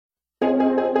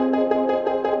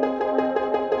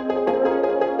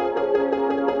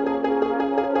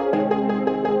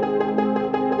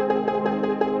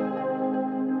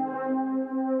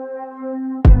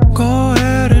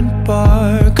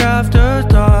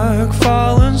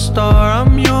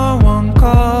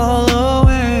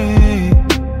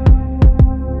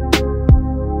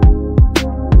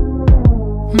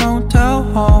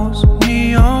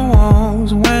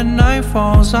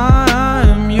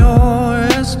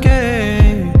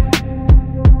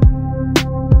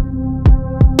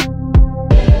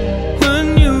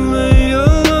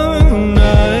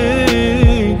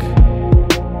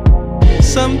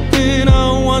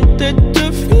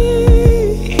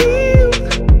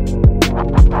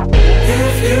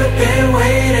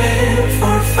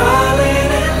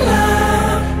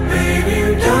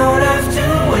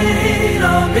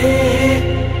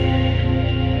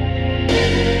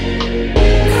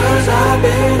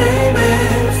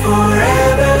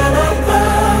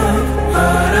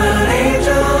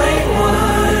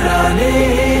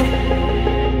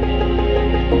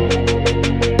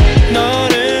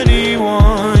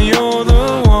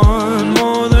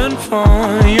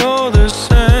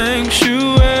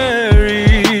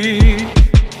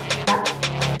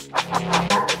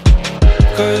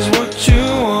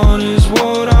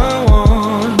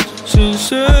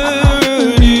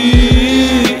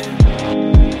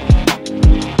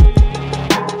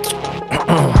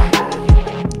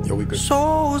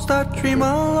I dream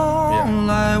alone,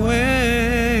 lie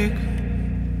awake.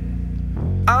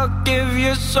 I'll give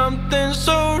you something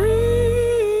so real.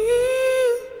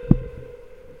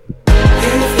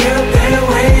 If you've been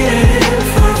waiting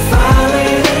for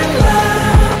falling in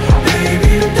love,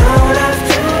 baby, you don't have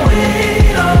to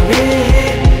wait on me.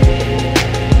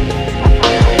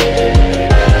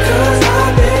 'Cause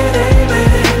I've been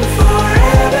aiming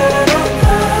forever to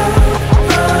love,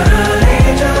 but an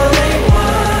angel ain't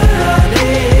what I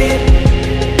need.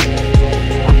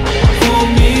 Hold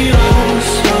me on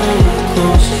so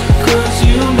close, 'cause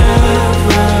you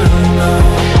never know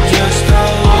just how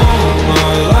long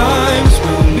our lives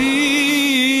will be.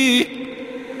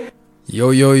 Yo,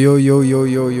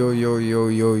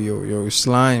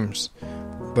 slimes,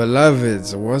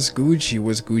 beloveds, what's Gucci?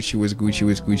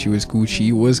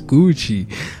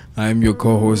 I'm your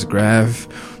co-host Grav,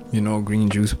 Green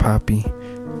Juice Poppy,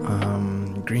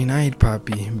 Green-Eyed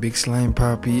Poppy, Big Slime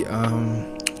Poppy,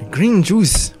 Green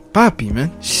Juice Poppy,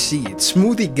 man. Shit,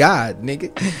 Smoothie God, nigga.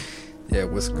 Yeah,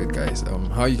 what's good, guys?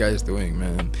 How you guys doing,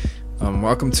 man?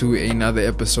 Welcome to another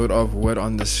episode of Word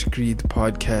on the Street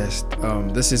podcast.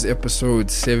 This is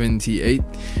episode 78.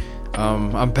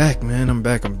 I'm back, man. I'm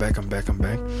back. How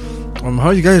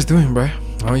you guys doing, bro?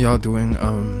 How y'all doing?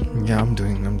 Yeah, I'm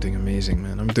doing amazing,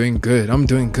 man. I'm doing good.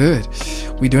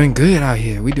 We doing good out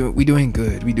here. We doing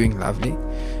good. We doing lovely.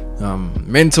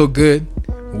 Mental good.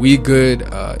 We good.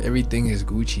 Everything is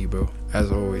Gucci, bro.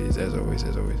 As always.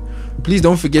 Please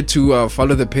don't forget to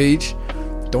follow the page.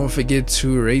 Don't forget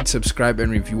to rate, subscribe, and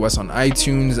review us on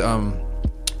iTunes.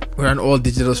 We're on all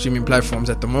digital streaming platforms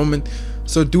at the moment,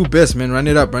 so do best, man. Run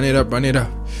it up. Yeah, run it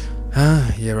up.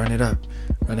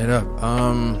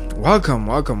 Welcome,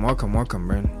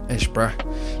 man. Ish, bruh.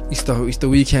 It's the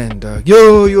weekend, dog.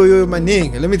 Yo, my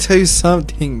nigga. Let me tell you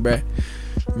something, bruh.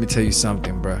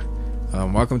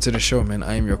 Welcome to the show, man.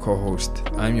 I am your co-host.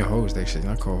 I'm your host, actually,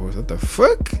 not co-host. What the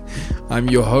fuck? I'm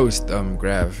your host,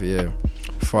 Grav. Yeah.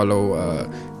 Follow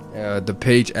the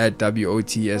page at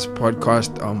WOTS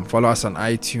Podcast. Follow us on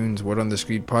iTunes, Word on the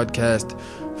Street Podcast.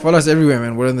 Follow us everywhere,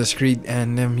 man. Word on the Street,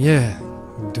 and yeah,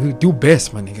 do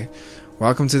best, my nigga.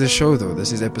 Welcome to the show, though.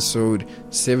 This is episode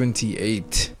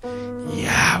 78.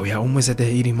 Yeah, we are almost at the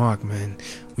 80 mark, man.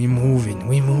 We moving,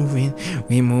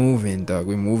 dog.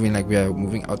 We moving like we are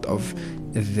moving out of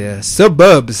the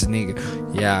suburbs, nigga.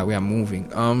 Yeah, we are moving.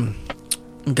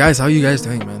 Guys, how you guys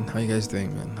doing, man? How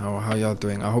y'all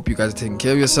doing? I hope you guys are taking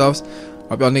care of yourselves.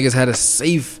 Hope y'all niggas had a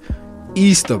safe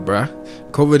Easter, bruh.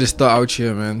 COVID is still out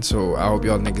here, man. So I hope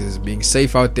y'all niggas is being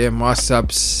safe out there. Mask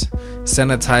ups,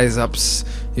 sanitize ups.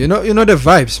 You know the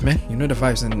vibes, man. You know the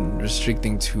vibes, and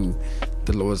restricting to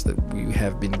the laws that we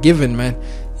have been given, man.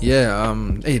 Yeah.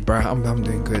 Hey, bruh, I'm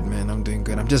doing good, man. I'm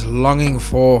just longing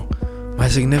for my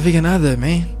significant other,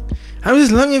 man. My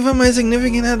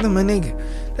nigga.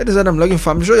 That is what I'm looking for.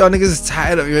 I'm sure y'all niggas is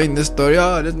tired of hearing this story.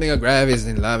 Oh, this nigga Grav is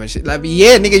in love and shit. Like,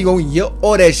 yeah, nigga, you gonna hear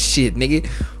all that shit, nigga.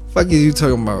 Fuck is you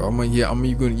talking about? I'm a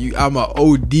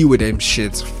OD with them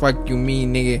shits. Fuck you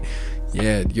mean, nigga?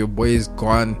 Yeah, your boy is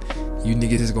gone. You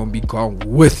niggas is gonna be gone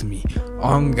with me.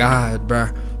 On God,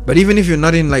 bruh. But even if you're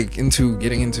not into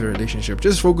getting into a relationship,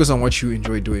 just focus on what you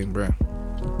enjoy doing, bruh.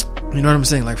 You know what I'm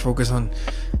saying? Like, focus on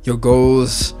your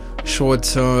goals, short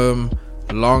term,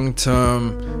 long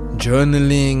term,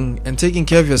 journaling, and taking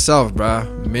care of yourself, bruh.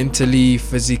 Mentally,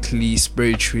 physically,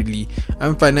 spiritually,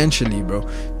 and financially, bro.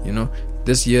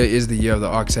 This year is the year of the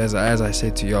ox, as I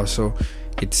said to y'all. So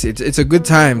it's a good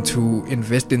time to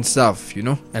invest in self,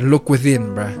 and look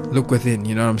within, bruh. Look within.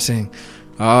 You know what I'm saying?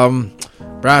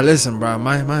 Bruh, listen, bruh.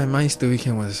 My Easter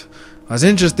weekend was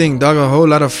interesting, dog. A whole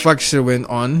lot of fuck shit went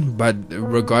on, but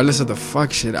regardless of the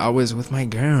fuck shit, I was with my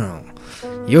girl.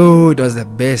 Yo, it was the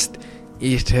best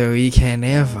Easter weekend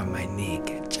ever, my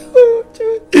nigga.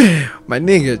 My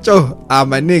nigga, it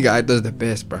was the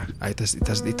best, bro. It was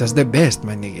the best,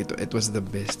 my nigga. It was the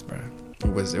best, bro.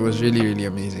 It was really, really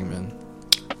amazing, man.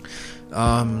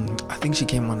 I think she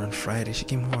came on Friday.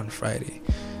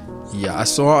 Yeah, I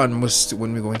saw her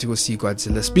when we went to go see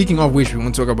Godzilla. Speaking of which, we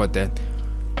won't talk about that.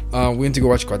 We went to go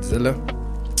watch Godzilla.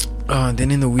 Then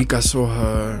in the week I saw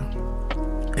her,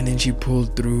 and then she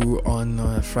pulled through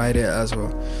on Friday as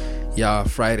well. Yeah,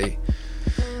 Friday.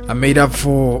 I made up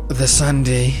for the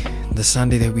Sunday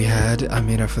that we had. I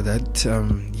made up for that.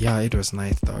 Yeah, it was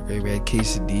nice, dog. We had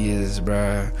quesadillas,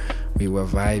 bruh. We were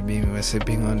vibing. We were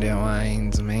sipping on their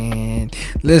wines, man.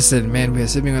 Listen, man, we were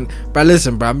sipping on. But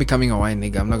listen, bro, I'm becoming a wine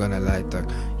nigga. I'm not gonna lie, dog.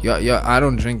 I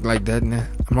don't drink like that, nah.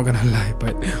 I'm not gonna lie,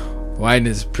 but Wine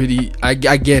is pretty. I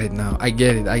get it now. I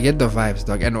get it. I get the vibes,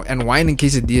 dog. And wine and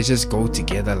quesadillas just go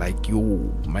together like yo,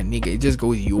 my nigga. It just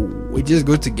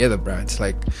goes together, bro. It's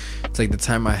like the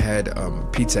time I had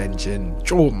pizza and gin.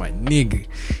 Yo, my nigga.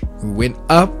 We went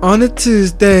up on a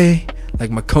Tuesday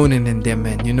like McConan and them,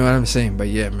 man. You know what I'm saying? But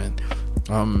yeah, man.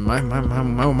 My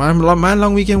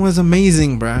long weekend was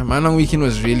amazing, bruh. My long weekend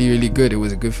was really, really good. It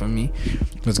was good for me.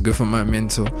 It was good for my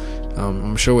mental.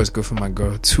 I'm sure it was good for my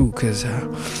girl too, cause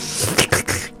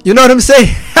you know what I'm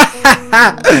saying.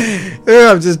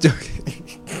 I'm just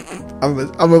joking.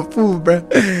 I'm a fool,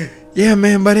 bruh. Yeah,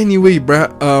 man. But anyway,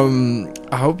 bruh.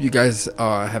 I hope you guys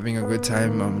are having a good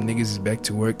time. Niggas is back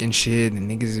to work and shit,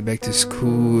 and niggas is back to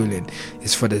school, and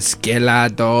it's for the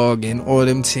skela dog and all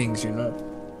them things, you know.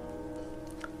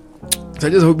 So I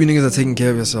just hope you niggas are taking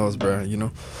care of yourselves, bro. You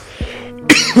know.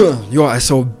 Yo, I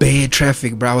saw bad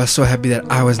traffic, bro. I was so happy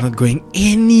that I was not going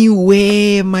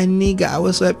anywhere, my nigga. I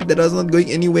was so happy that I was not going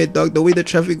anywhere, dog. The way the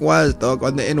traffic was, dog,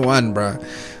 on the N1, bro.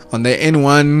 On the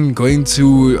N1 going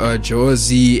to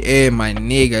Jersey, my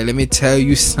nigga. Let me tell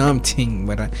you something,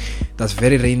 but that's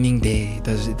very raining there.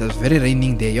 That's very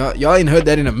raining there. Y'all ain't heard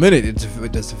that in a minute. It's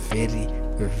very,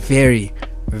 very,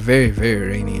 very, very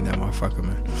rainy in that motherfucker,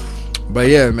 man. But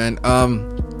yeah, man,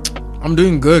 I'm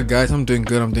doing good, guys. I'm doing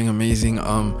good. I'm doing amazing.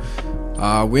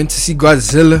 Went to see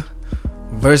Godzilla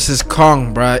versus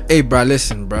Kong, bro. Hey, bro,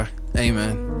 listen, bro. Hey,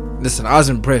 man, listen. I was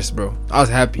impressed, bro. I was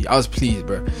happy. I was pleased,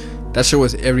 bro. That show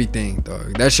was everything,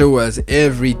 dog. That show was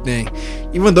everything.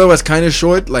 Even though it was kind of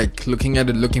short, like looking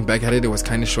back at it, it was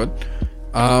kind of short.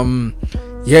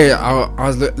 Yeah, I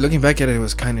was looking back at it. It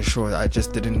was kind of short. I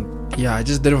just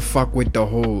didn't fuck with the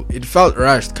whole. It felt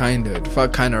rushed, kinda. It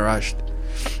felt kind of rushed.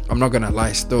 I'm not gonna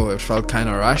lie, still, it felt kind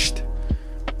of rushed.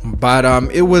 But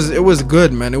it was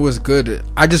good, man. It was good.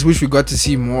 I just wish we got to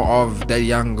see more of that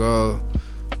young girl.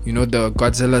 You know, the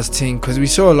Godzilla's thing, because we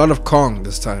saw a lot of Kong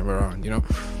this time around. You know,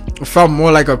 it felt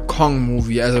more like a Kong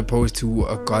movie as opposed to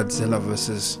a Godzilla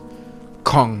versus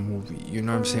Kong movie. You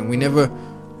know what I'm saying? We never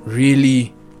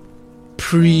really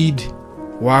preed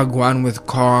Wagwan with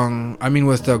Kong. I mean,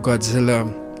 with the Godzilla,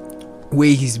 where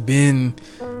he's been,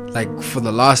 like, for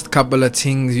the last couple of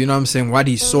things. You know what I'm saying? What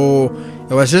he saw.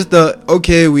 It was just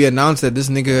okay, we announced that this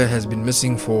nigga has been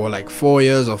missing for like 4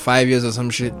 years or 5 years or some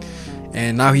shit,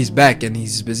 and now he's back and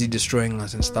he's busy destroying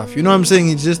us and stuff. You know what I'm saying?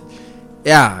 It's just,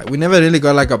 yeah, we never really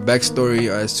got like a backstory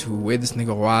as to where this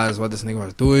nigga was, what this nigga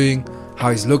was doing,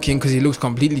 how he's looking, because he looks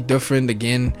completely different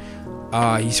again.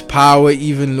 His power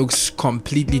even looks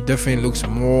completely different, looks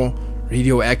more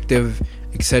radioactive,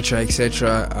 etc,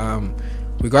 etc.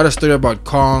 We got a story about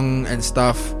Kong and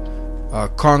stuff.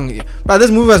 Kong, but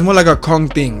this movie was more like a Kong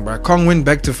thing, bro. Kong went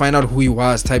back to find out who he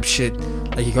was, type shit.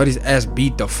 Like, he got his ass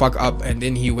beat the fuck up, and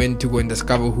then he went to go and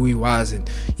discover who he was and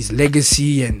his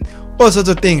legacy and all sorts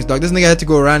of things, dog. This nigga had to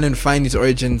go around and find his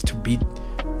origins to beat,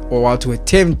 or to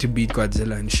attempt to beat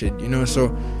Godzilla and shit, you know.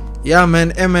 So yeah,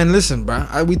 man. Hey, man, listen, bro.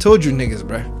 We told you niggas,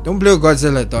 bro. Don't play with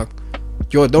Godzilla, dog.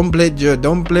 Yo, don't play with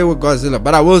Godzilla.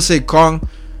 But I will say, Kong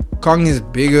is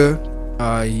bigger.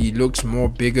 He looks more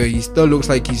bigger. He still looks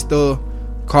like he's still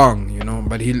Kong, you know.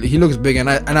 But he looks big, and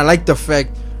I like the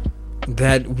fact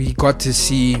that we got to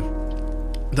see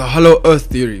the Hollow Earth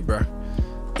theory, bro,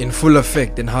 in full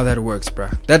effect, and how that works, bro.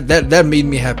 That made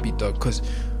me happy, dog. Cause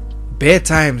bare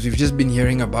times we've just been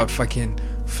hearing about fucking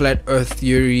flat Earth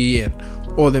theory and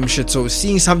all them shit. So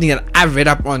seeing something that I've read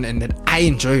up on and that I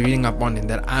enjoy reading up on and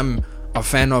that I'm a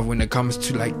fan of when it comes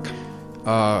to like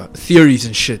theories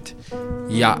and shit,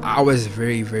 yeah, I was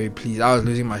very, very pleased. I was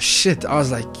losing my shit. I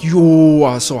was like, yo,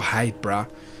 I was so hyped, bruh.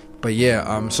 But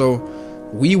yeah, so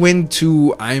we went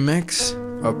to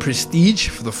IMAX Prestige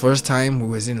for the first time. We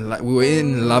were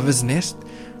in Lover's Nest,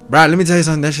 bruh. Let me tell you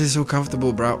something. That shit is so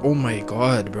comfortable, bruh. Oh my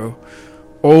god, bro.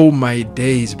 Oh my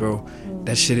days, bro.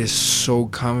 That shit is so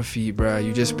comfy, bruh.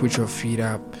 You just put your feet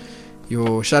up.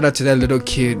 Yo, shout out to that little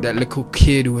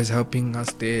kid who was helping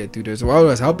us there, dude. Well, he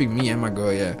was helping me and my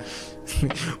girl, yeah.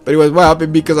 But it was what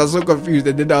helping me because I was so confused.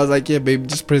 And then I was like, yeah, babe,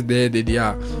 just press there. Then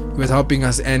yeah, he was helping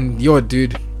us. And yo,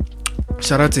 dude,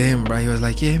 shout out to him, bro. He was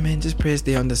like, yeah, man, just press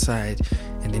there on the side,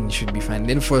 and then you should be fine. And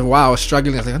then for a while, I was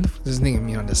struggling. I was like, what the fuck is this nigga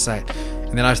mean on the side?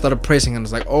 And then I started pressing, and I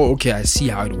was like, oh, okay, I see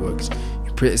how it works.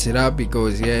 You press it up, it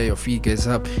goes, yeah, your feet gets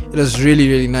up. It was really,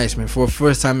 really nice, man. For a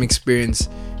first time experience,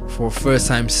 for a first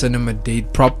time cinema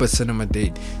date, proper cinema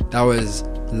date, that was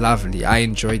lovely. I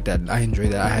enjoyed that. I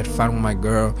had fun with my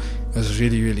girl. It was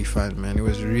really, really fun, man. It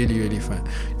was really, really fun.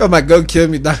 Yo, my girl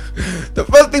killed me. The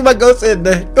first thing my girl said,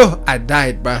 yo, I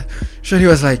died, bruh. Shorty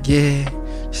was like, yeah.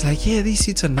 She's like, yeah, these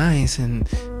seats are nice and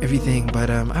everything, but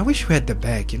I wish we had the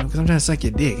back, you know, because I'm trying to suck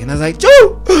your dick. And I was like,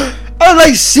 yo, I was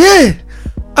like, shit.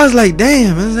 I was like,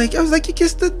 damn. I was like, you can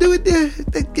still do it there.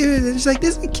 And she's like,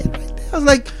 there's a kid right there. I was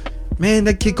like, man,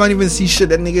 that kid can't even see shit.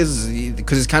 That nigga's,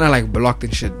 because it's kind of like blocked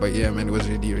and shit. But yeah, man, it was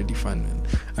really, really fun, man.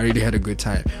 I really had a good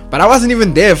time. But I wasn't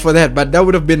even there for that. But that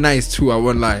would have been nice too. I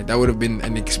won't lie. That would have been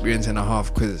an experience and a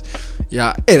half. Because,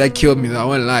 yeah, hey, that killed me. I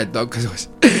won't lie, dog. Because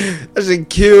that shit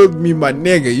killed me, my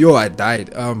nigga. Yo, I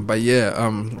died. But yeah,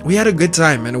 we had a good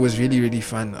time, man. It was really, really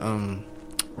fun.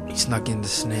 We snuck in the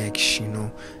snacks, you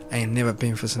know. I ain't never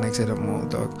paying for snacks at the mall,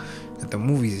 dog. At the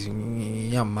movies,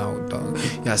 yeah, I'm out, dog.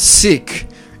 You're sick.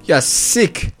 You're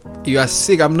sick. You are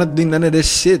sick. I'm not doing none of this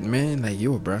shit, man. Like,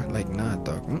 yo, bro. Like, nah,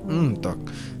 dog.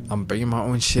 Dog. I'm bringing my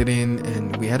own shit in,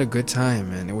 and we had a good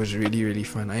time, man. It was really, really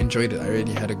fun. I enjoyed it. I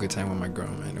really had a good time with my girl,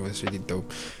 man. It was really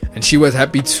dope. And she was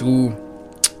happy too.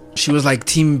 She was like,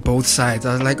 team both sides.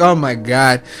 I was like, oh my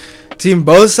god. Team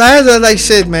both sides? I was like,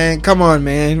 shit, man. Come on,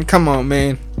 man. Come on,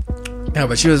 man. Yeah,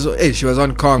 but she was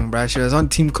on Kong, bro. She was on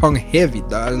Team Kong heavy,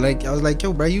 dog. I was like,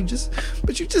 yo, bro, you just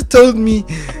told me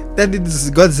that it's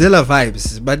Godzilla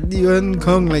vibes, but you're on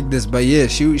Kong like this. But yeah,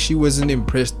 she wasn't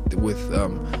impressed with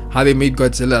how they made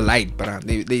Godzilla light, but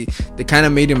they kind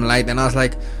of made him light, and I was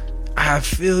like, I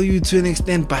feel you to an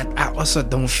extent, but I also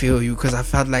don't feel you, because I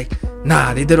felt like,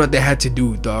 nah, they did what they had to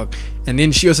do, dog. And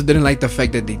then she also didn't like the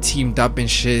fact that they teamed up and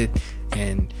shit,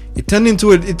 and it turned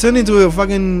into a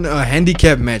fucking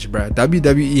handicap match, bro.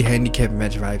 WWE handicap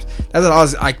match vibes. That's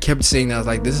what I kept saying. I was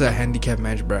like, this is a handicap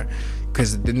match, bro.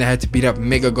 Because then they had to beat up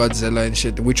Mega Godzilla and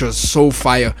shit, which was so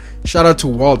fire. Shout out to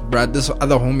Walt, bro. This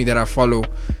other homie that I follow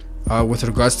with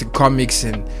regards to comics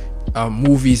and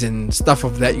movies and stuff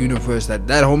of that universe. That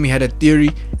homie had a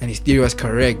theory, and his theory was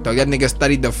correct, dog. That nigga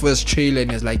studied the first trailer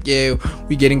and is like, yeah,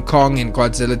 we getting Kong and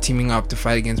Godzilla teaming up to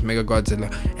fight against Mega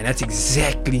Godzilla, and that's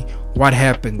exactly what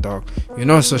happened, dog. You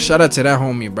know, so shout out to that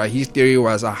homie, bro. His theory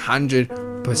was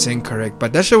 100% correct.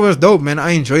 But that shit was dope, man.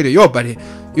 I enjoyed it. Yo, buddy,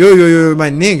 yo,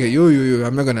 my nigga, yo.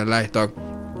 I'm not gonna lie, dog.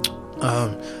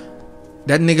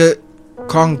 That nigga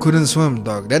Kong couldn't swim,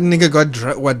 dog. That nigga got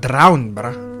drowned,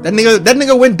 bro. That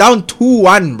nigga went down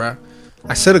 2-1, bro.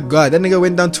 I swear to God, that nigga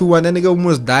went down 2-1. That nigga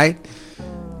almost died.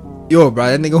 Yo, bro,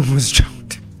 that nigga almost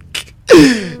drowned.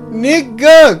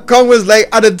 Nigga, Kong was like,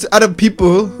 other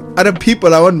people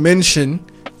I won't mention.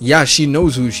 Yeah, she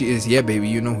knows who she is. Yeah, baby,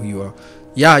 you know who you are.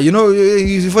 Yeah, you know,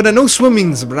 for the no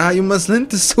swimmings, bro, you must learn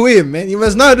to swim, man. You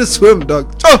must know how to swim,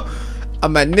 dog. Oh,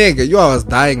 I'm a nigga. Yo, I was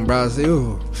dying, bro. I was like,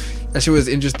 yo, that shit was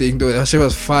interesting, though. That shit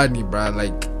was funny, bro.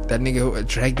 Like, that nigga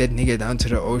dragged that nigga down to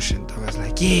the ocean, dog. I was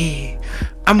like, yeah,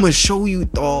 I'ma show you,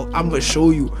 dog. I'ma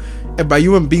show you. And by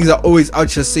human beings are always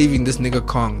out here saving this nigga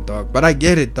Kong, dog. But I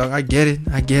get it, dog. I get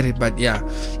it. But yeah,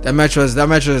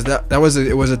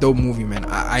 it was a dope movie, man.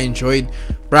 I enjoyed.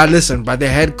 Bro, listen, but they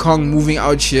had Kong moving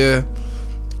out here,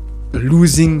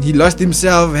 losing. He lost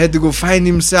himself, had to go find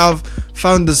himself,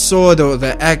 found the sword or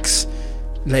the axe.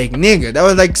 Like, nigga, that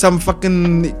was like some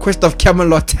fucking Quest of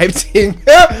Camelot type thing.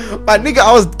 But nigga,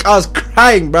 I was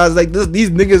crying, bro. I was like, these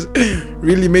niggas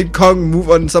really made Kong move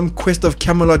on some Quest of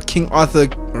Camelot, King Arthur,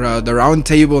 the Round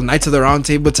Table, Knights of the Round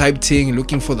Table type thing,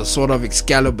 looking for the sword of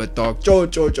Excalibur, dog. I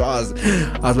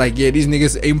was like, yeah, these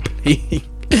niggas ain't playing.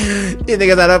 These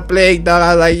niggas are not playing, dog.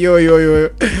 I was like, yo.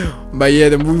 But yeah,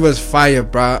 the movie was fire,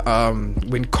 bro.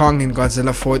 When Kong and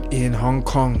Godzilla fought in Hong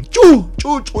Kong,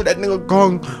 that nigga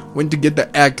Kong went to get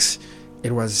the axe.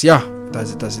 It was, yeah,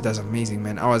 that's amazing,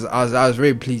 man. I was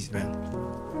very pleased, man.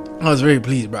 I was very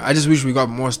pleased, bro. I just wish we got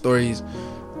more stories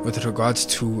with regards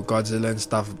to Godzilla and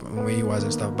stuff, where he was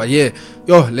and stuff. But yeah,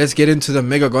 yo, let's get into the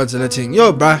Mega Godzilla thing.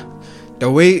 Yo, bro,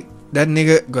 the way that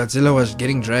nigga Godzilla was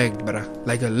getting dragged, bro,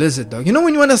 like a lizard, dog. You know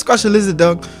when you want to squash a lizard,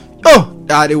 dog? Oh,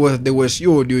 that there was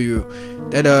yo.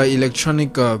 That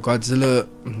electronic Godzilla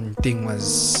thing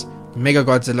was, Mega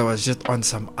Godzilla was just on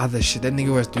some other shit. That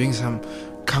nigga was doing some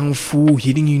kung fu,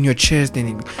 hitting you in your chest,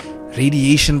 and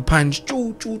radiation punch.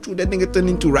 That nigga turned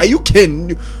into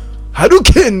Hadouken.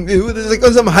 It was like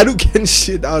on some Hadouken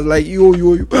shit. I was like, yo.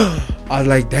 I was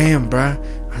like, damn, bruh.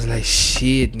 I was like,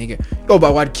 shit, nigga. Yo,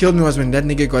 but what killed me was when that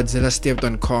nigga Godzilla stepped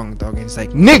on Kong, dog. And it's like,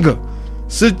 nigga,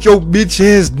 sit your bitch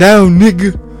ass down,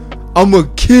 nigga. I'ma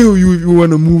kill you if you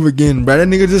wanna move again, bruh. That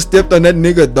nigga just stepped on that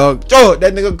nigga, dog.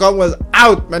 That nigga Kong was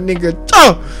out, my nigga.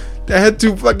 They had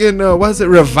to fucking,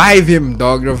 revive him,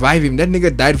 dog. Revive him. That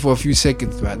nigga died for a few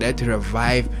seconds, bruh. They had to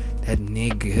revive that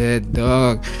nigga,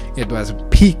 dog. It was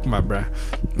peak, my bruh.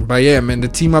 But yeah, man, the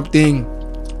team up thing,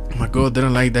 my girl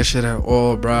didn't like that shit at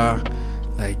all, bruh.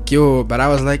 Like, yo, but I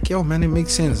was like, yo, man, it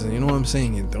makes sense. You know what I'm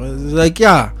saying? It was like,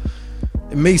 yeah,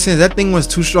 it makes sense. That thing was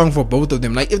too strong for both of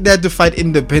them. Like, if they had to fight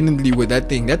independently with that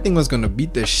thing was gonna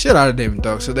beat the shit out of them,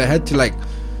 dog. So they had to, like,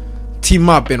 team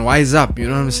up and wise up. You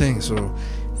know what I'm saying? So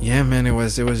yeah, man, it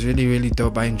was really, really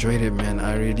dope. I enjoyed it, man.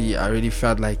 I really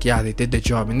felt like, yeah, they did the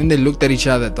job. And then they looked at each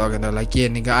other, dog, and they're like, yeah,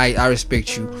 nigga, I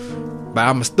respect you, but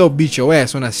I'ma still beat your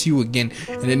ass when I see you again.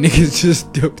 And the niggas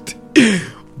just dipped.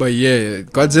 But yeah,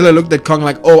 Godzilla looked at Kong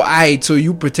like, oh, aight, so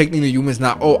you protecting the humans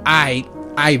now? Oh, aight,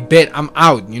 I bet I'm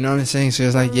out. You know what I'm saying? So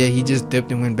it's like, yeah, he just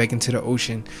dipped and went back into the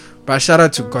ocean. But shout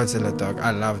out to Godzilla, dog.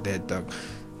 I love that, dog.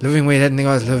 Living way that nigga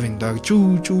was living, dog.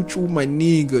 Choo, choo, choo, my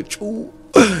nigga, choo.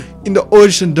 In the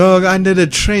ocean, dog, under the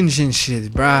trench and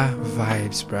shit, bruh.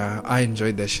 Vibes, bruh. I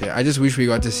enjoyed that shit. I just wish we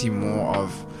got to see more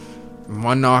of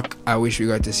Monarch. I wish we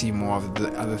got to see more of the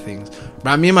other things.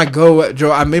 But I made my go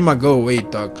away,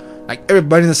 dog. Like,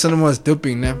 everybody in the cinema was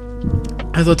dipping, man.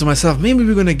 I thought to myself, maybe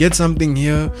we're gonna get something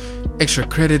here, extra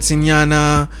credits in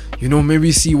Yana, you know,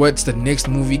 maybe see what's the next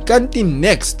movie. Can't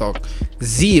next, dog.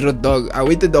 Zero, dog. I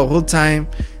waited the whole time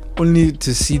only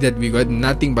to see that we got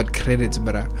nothing but credits,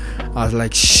 bruh. I was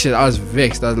like, shit, I was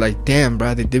vexed. I was like, damn,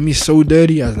 bruh, they did me so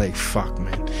dirty. I was like, fuck,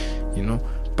 man, you know.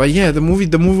 But yeah, the movie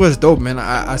was dope, man.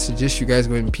 I suggest you guys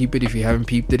go and peep it if you haven't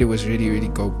peeped it. It was really, really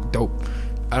dope,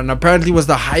 and apparently was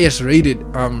the highest rated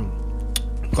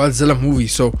Godzilla movie.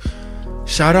 So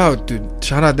shout out, dude.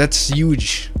 Shout out. That's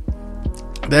huge.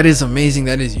 That is amazing.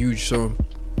 That is huge. So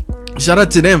shout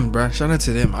out to them, bruh. Shout out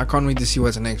to them. I can't wait to see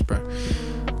what's next, bruh.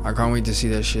 I can't wait to see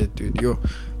that shit, dude. Yo,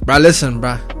 bruh, listen,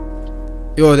 bruh.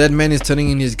 Yo, that man is turning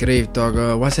in his grave, dog.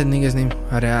 What's that nigga's name?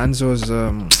 Hanzo's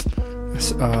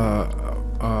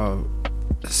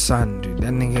son, dude.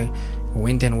 That nigga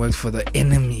went and worked for the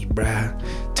enemy, bruh,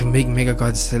 to make Mega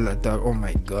Godzilla, dog. Oh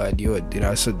my god, yo, dude, I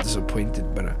was so disappointed,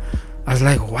 bruh. I was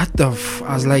like, what the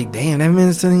I was like, damn, that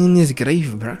man's turning in his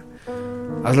grave, bruh.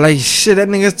 I was like, shit, that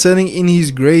nigga's turning in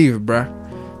his grave, bruh.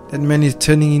 That man is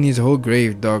turning in his whole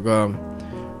grave, dog.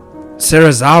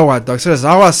 Serizawa, dog.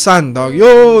 Serizawa's son, dog.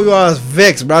 Yo, I was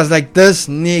vexed, bro. I was like, this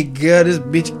nigga, this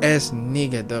bitch ass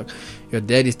nigga, dog. Your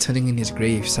dad is turning in his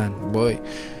grave, son, boy.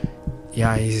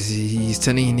 Yeah, he's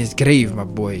turning in his grave, my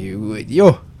boy.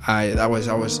 Yo, I was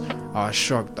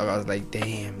shocked, dog. I was like,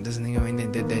 damn, this nigga went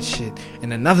and did that shit.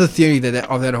 And another theory of that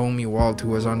homie Walt, who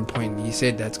was on point, he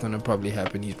said that's gonna probably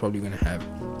happen. He's probably gonna have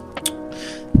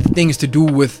things to do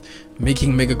with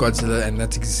making Mega Godzilla, and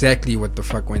that's exactly what the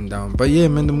fuck went down. But yeah,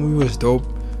 man, the movie was dope.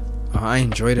 I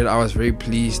enjoyed it. I was very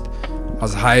pleased. I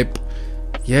was hype.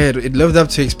 Yeah, it lived up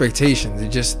to expectations. It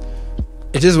just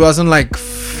wasn't like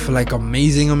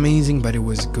amazing, but it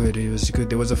was good.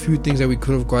 There was a few things that we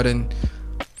could have gotten.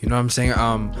 You know what I'm saying?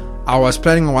 I was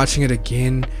planning on watching it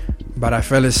again, but I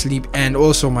fell asleep. And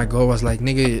also my girl was like,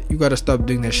 nigga, you gotta stop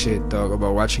doing that shit, dog,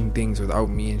 about watching things without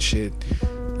me and shit.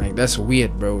 Like, that's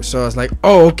weird, bro. So I was like,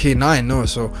 oh, okay, now I know.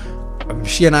 So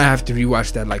she and I have to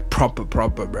rewatch that, like, proper,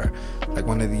 bro. Like,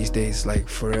 one of these days, like,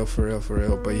 for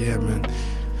real. But yeah, man,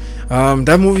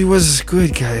 that movie was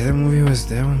good, guys. That movie was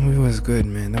good,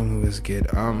 man. That movie was good.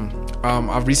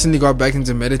 I've recently got back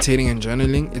into meditating and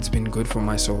journaling. It's been good for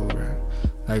my soul, bro.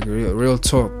 Like, real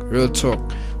talk.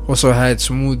 Also had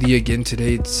smoothie again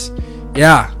today. It's,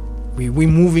 yeah, we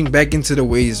moving back into the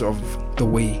ways of the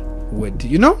Wayward,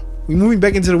 you know? We moving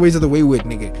back into the ways of the Wayward,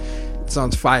 nigga. It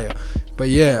sounds fire. But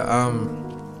yeah,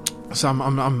 so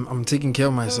I'm taking care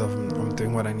of myself. I'm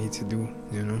doing what I need to do,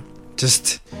 you know?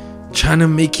 Just trying to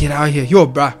make it out here. Yo,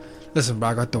 bruh. Listen, bruh,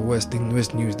 I got the worst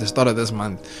news. The start of this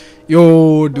month.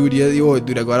 Yo, dude,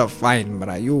 I got a fine,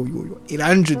 bruh. Yo,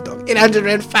 800, dog. 800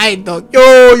 rand fine, dog.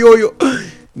 Yo.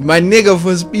 My nigga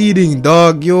for speeding,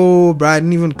 dog. Yo, bruh, I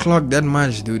didn't even clock that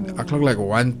much, dude. I clocked like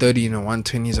 130 in a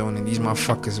 120 zone, and these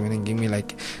motherfuckers went and gave me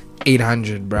like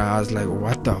 800, bruh. I was like,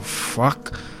 what the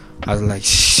fuck? I was like,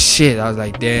 shit. I was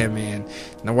like, damn, man.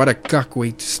 Now what a cuck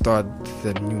way to start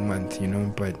the new month, you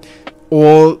know? But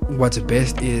all what's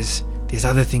best is there's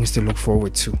other things to look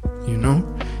forward to, you know?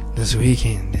 This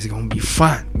weekend is gonna be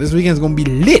fun. This weekend's gonna be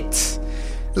lit.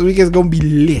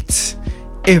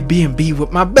 Airbnb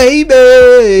with my baby,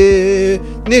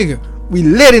 nigga. We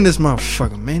lit in this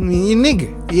motherfucker, man.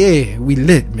 Nigga, yeah, we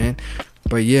lit, man.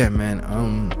 But yeah, man.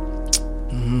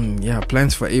 Yeah,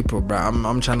 plans for April, bro.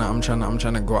 I'm trying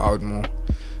to go out more.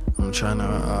 I'm trying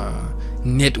to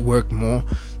network more.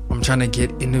 I'm trying to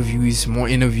get more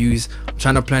interviews. I'm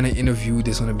trying to plan an interview.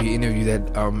 There's gonna be an interview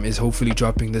that is hopefully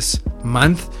dropping this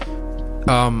month.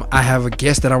 I have a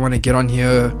guest that I want to get on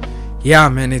here. Yeah,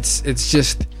 man, it's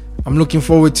just, I'm looking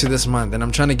forward to this month, and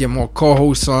I'm trying to get more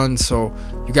co-hosts on, so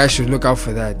you guys should look out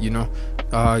for that, you know.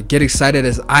 Get excited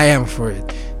as I am for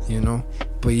it, you know.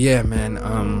 But yeah, man,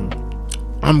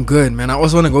 I'm good, man. I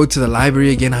also want to go to the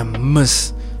library again. I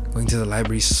miss going to the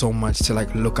library so much to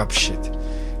like look up shit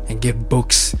and get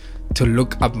books to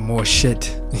look up more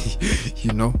shit.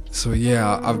 You know. So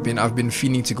yeah, I've been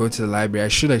feeling to go to the library. I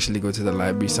should actually go to the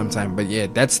library sometime. But yeah,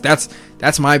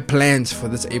 that's my plans for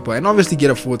this April, and obviously get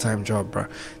a full-time job, bro.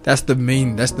 That's the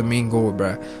main goal,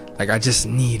 bro. Like, I just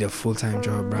need a full-time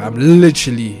job, bro. I'm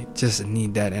literally just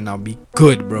need that, and I'll be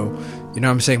good, bro. You know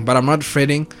what I'm saying? But I'm not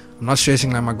fretting. I'm not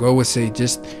stressing like my girl would say.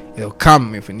 Just, it'll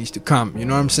come if it needs to come. You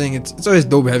know what I'm saying? It's always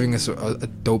dope having a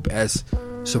dope-ass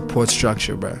support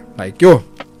structure, bro. Like, yo,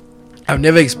 I've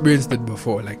never experienced it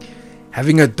before. Like,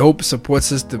 having a dope support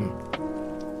system.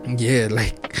 Yeah,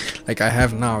 like I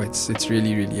have now. It's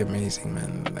really, really amazing,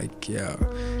 man. Like, yeah.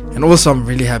 And also, I'm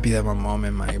really happy that my mom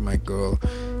and my girl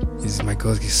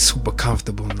is super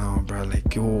comfortable now, bro.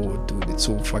 Like, yo, dude, it's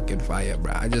so fucking fire,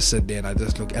 bro. I just sit there and I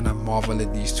just look and I marvel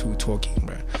at these two talking,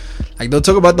 bro. Like, they'll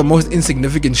talk about the most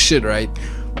insignificant shit, right?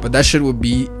 But that shit would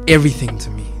be everything to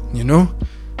me, you know?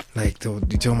 Like, they'll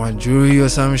be talking about jewelry or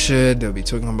some shit. They'll be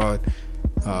talking about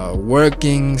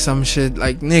working some shit.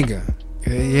 Like, nigga,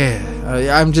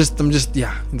 I'm just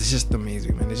yeah. It's just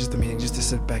amazing, man. It's just amazing just to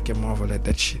sit back and marvel at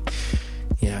that shit.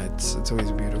 Yeah, it's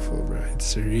always beautiful, bro.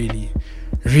 It's really,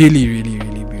 really, really,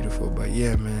 really beautiful. But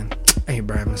yeah, man. Hey,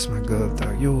 bro, I miss my girl,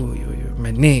 dog. Yo,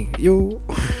 my nigga, yo.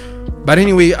 But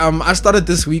anyway, I started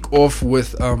this week off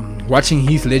with watching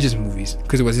Heath Ledger's movies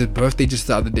because it was his birthday just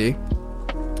the other day.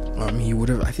 I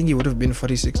think he would have been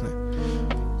 46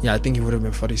 now. Yeah, I think he would have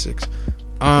been 46.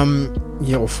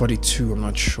 Yeah, or 42. I'm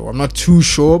not sure. I'm not too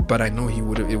sure, but I know he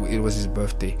would have. It was his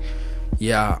birthday.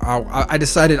 Yeah, I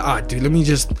decided, dude, let me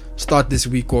just start this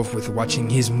week off with watching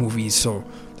his movies. So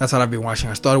that's what I've been watching.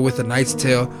 I started with The Knight's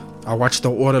Tale. I watched The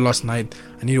Order last night.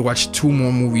 I need to watch 2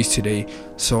 more movies today.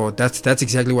 So that's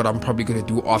exactly what I'm probably gonna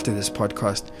do after this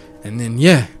podcast. And then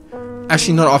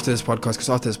actually not after this podcast, because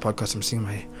after this podcast I'm seeing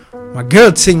my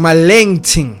girl ting, my Leng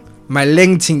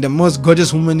ting, the most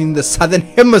gorgeous woman in the southern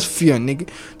hemisphere, nigga.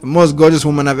 The most gorgeous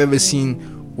woman I've ever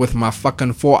seen with my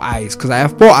fucking 4 eyes, because I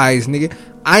have 4 eyes, nigga.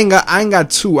 I ain't got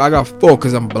 2, I got 4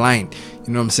 because I'm blind.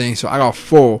 You know what I'm saying? So I got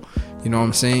 4. You know what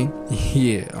I'm saying?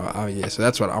 Yeah. Yeah. So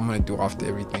that's what I'm gonna do after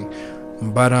everything.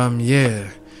 But yeah.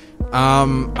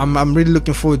 I'm really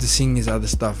looking forward to seeing his other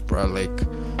stuff, bro. Like,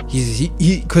 he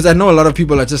because I know a lot of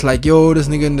people are just like, yo, this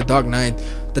nigga in The Dark Knight.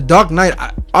 The Dark Knight,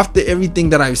 after everything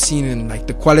that I've seen and like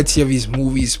the quality of his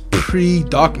movies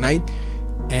pre-Dark Knight,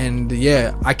 and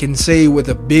yeah, I can say with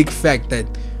a big fact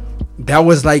that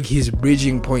was like his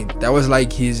bridging point. That was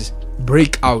like his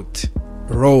breakout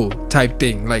role type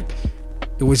thing. Like,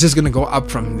 it was just gonna go up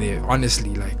from there,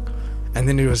 honestly. Like, and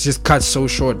then it was just cut so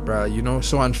short, bro. You know,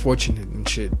 so unfortunate and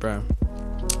shit, bro.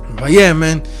 But yeah,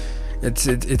 man, it's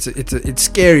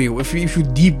scary if you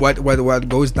deep what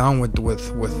goes down with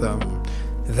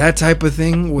that type of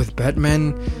thing with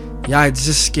Batman. Yeah, it's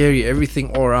just scary,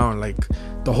 everything all around. Like,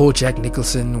 the whole Jack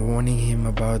Nicholson warning him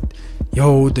about,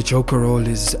 yo, the Joker role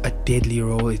is a deadly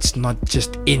role. It's not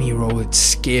just any role. It's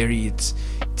scary. It's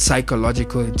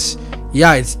psychological. It's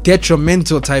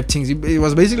detrimental type things. It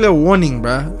was basically a warning,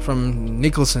 bruh, from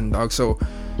Nicholson, dog. So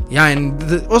yeah,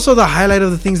 and also the highlight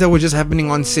of the things that were just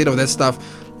happening on set of that stuff,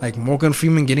 like Morgan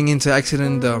Freeman getting into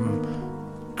accident,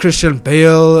 Christian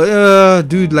Bale,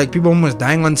 dude, like people almost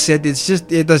dying on set. That's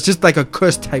just like a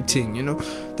curse type thing, you know.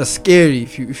 That's scary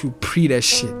if you pre that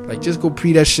shit. Like, just go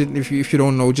pre that shit. If you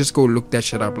don't know, just go look that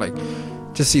shit up. Like,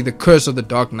 just see the curse of The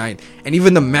Dark Knight, and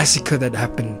even the massacre that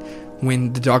happened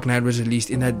when The Dark Knight was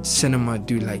released in that cinema,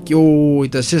 dude. Like, yo,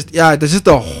 there's just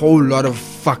a whole lot of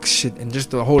fuck shit and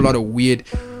just a whole lot of weird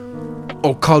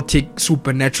occultic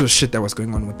supernatural shit that was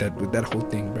going on with that whole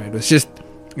thing, bro. It was just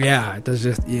there's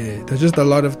just a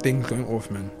lot of things going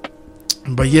off, man.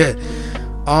 But yeah,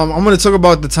 I'm gonna talk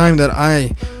about the time that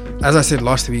as I said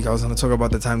last week, I was gonna talk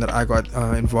about the time that I got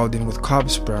involved in with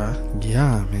cops, bruh.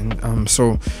 Yeah, man.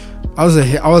 So I was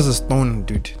a stoner,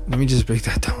 dude. Let me just break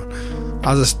that down.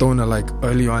 I was a stoner like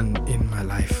early on in my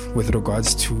life with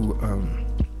regards to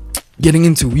getting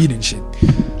into weed and shit.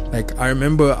 Like, I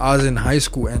remember I was in high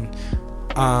school, and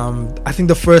I think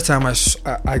the first time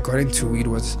I got into weed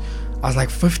was, I was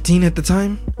like 15 at the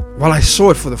time. Well, I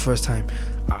saw it for the first time.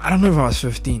 I don't know if I was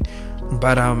 15,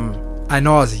 but I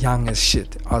know I was young as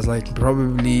shit. I was like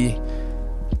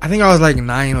I think I was like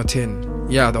 9 or 10.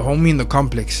 Yeah, the homie in the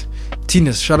complex,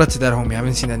 Tinas, shout out to that homie. I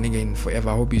haven't seen that nigga in forever.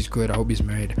 I hope he's good. I hope he's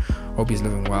married. I hope he's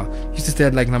living well. He used to stay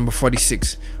at like number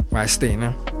 46 where I stay, you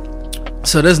know.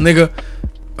 So this nigga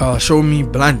showed me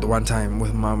blunt one time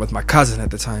with my cousin at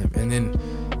the time, and then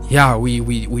yeah,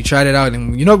 we tried it out,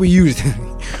 and you know what we used?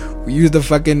 We used the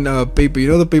fucking paper, you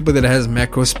know, the paper that has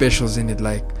macro specials in it,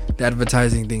 like the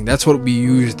advertising thing. That's what we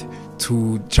used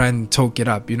to try and toke it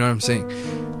up, you know what I'm saying?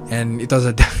 and it was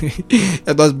a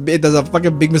it was a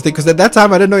fucking big mistake, because at that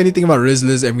time I didn't know anything about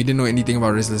Rizzlers, and we didn't know anything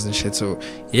about Rizzlers and shit. So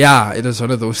yeah, it was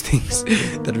one of those things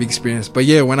that we experienced. But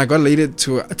yeah, when I got later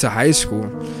to high school,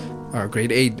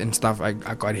 grade 8 and stuff, I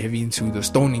got heavy into the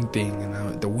stoning thing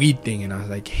and the weed thing, and I was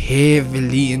like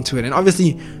heavily into it. And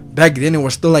obviously back then it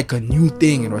was still like a new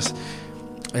thing.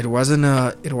 It wasn't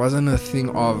a thing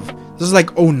of, this is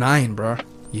like 09, bro.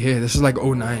 Yeah, this is like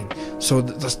 09. So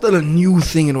there's still a new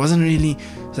thing. It wasn't really,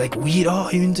 it's like weed, oh,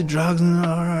 you into drugs? You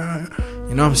know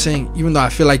what I'm saying? Even though I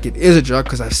feel like it is a drug,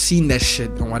 because I've seen that shit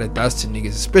and what it does to niggas,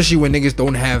 especially when niggas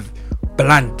don't have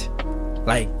blunt.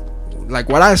 Like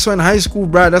what I saw in high school,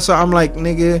 bro, that's why I'm like,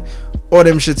 nigga, all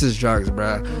them shits is drugs,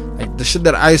 bro. Like the shit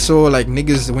that I saw, like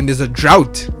niggas, when there's a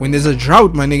drought, my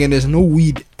nigga, and there's no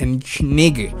weed, and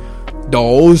nigga, the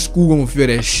whole school gonna feel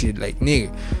that shit. Like,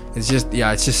 nigga, it's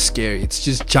just scary. It's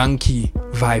just junkie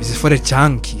vibes. It's for the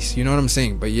junkies, you know what I'm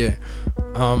saying? But yeah,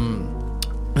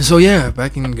 so yeah,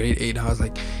 back in grade 8, I was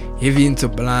like heavy into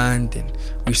blunt, and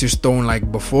we used to stone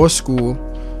like before school,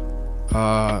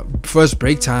 first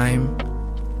break time,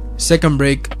 second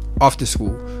break, after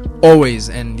school, always.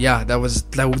 And yeah, that was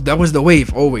the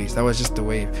wave. Always, that was just the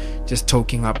wave, just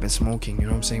toking up and smoking, you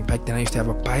know what I'm saying? Back then I used to have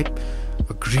a pipe,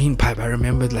 a green pipe. I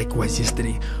remembered like it was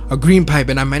yesterday, a green pipe,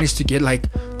 and I managed to get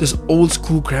like this old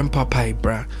school grandpa pipe,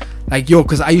 bruh. Like, yo,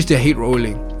 because I used to hate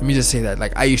rolling. Let me just say that,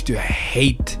 like, I used to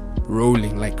hate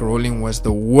rolling. Like, rolling was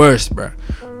the worst, bruh.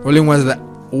 Rolling was the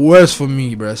worst for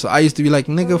me, bruh. So I used to be like,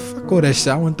 nigga, fuck all that shit,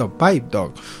 I want the pipe,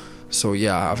 dog. So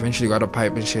yeah, I eventually got a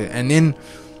pipe and shit. And then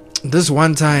this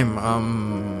one time,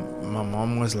 my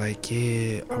mom was like,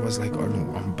 yeah, I was like, oh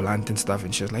no, I'm blunt and stuff,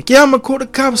 and she was like, yeah, I'm gonna call the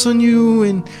cops on you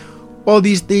and all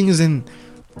these things. And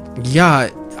yeah,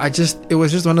 it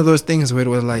was just one of those things where it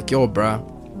was like, yo, bruh,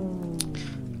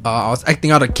 I was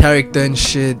acting out a character and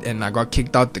shit, and I got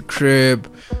kicked out the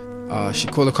crib. She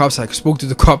called the cops. I spoke to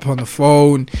the cop on the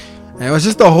phone, and it was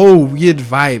just a whole weird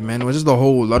vibe, man. It was just a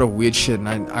whole lot of weird shit,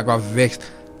 and I got vexed.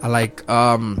 I like,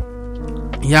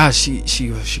 yeah, she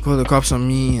called the cops on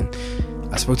me, and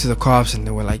I spoke to the cops, and they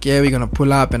were like, yeah, we're gonna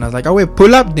pull up. And I was like, oh wait,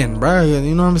 pull up then, bro.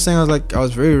 You know what I'm saying? I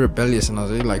was very rebellious, and I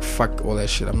was really like, fuck all that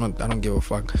shit. I don't give a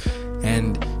fuck.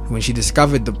 And when she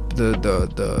discovered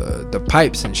the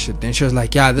pipes and shit, then she was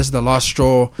like, yeah, this is the last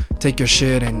straw, take your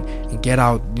shit and get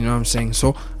out, you know what I'm saying?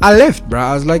 So I left, bro.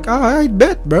 I was like, oh, I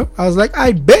bet, bro. I was like,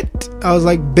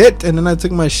 bet. And then I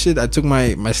took my shit. I took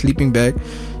my sleeping bag,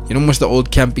 you know, most of the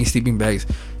old camping sleeping bags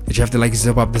that you have to like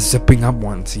zip up, the zipping up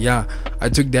ones. Yeah, I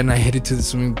took that and I headed to the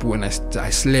swimming pool, and I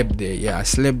slept there. Yeah, I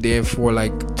slept there for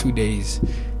like 2 days.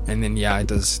 And then yeah,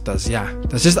 that's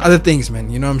just other things,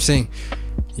 man, you know what I'm saying?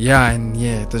 Yeah, and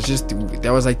yeah, that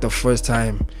was like the first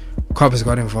time cops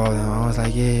got involved, and I was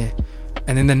like, yeah.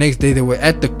 And then the next day they were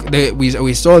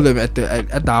we saw them at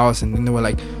the house, and then they were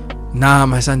like, nah,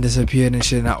 my son disappeared and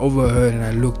shit. And I overheard, and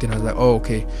I looked, and I was like, oh,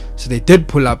 okay, so they did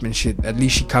pull up and shit. At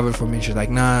least she covered for me. She's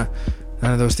like, nah,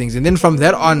 none of those things. And then from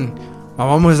that on, my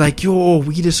mom was like, yo,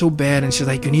 weed is so bad, and she's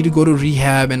like, you need to go to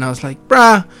rehab. And I was like,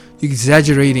 bruh, you're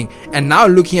exaggerating. And now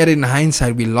looking at it in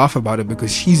hindsight, we laugh about it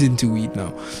because she's into weed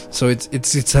now. So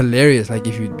it's hilarious. Like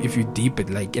if you deep it,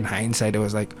 like in hindsight, it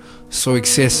was like so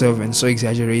excessive and so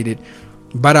exaggerated.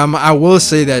 But I will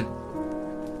say that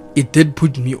it did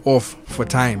put me off for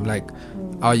time. Like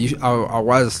I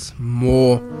was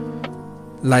more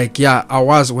like, yeah, I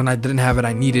was, when I didn't have it,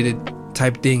 I needed it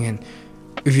type thing. And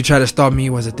if you try to stop me, it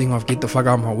was a thing of get the fuck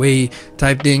out of my way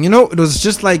type thing. You know, it was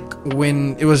just like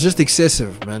when it was just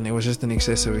excessive, man. It was just an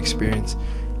excessive experience.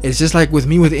 It's just like with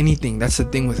me, with anything. That's the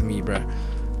thing with me, bruh.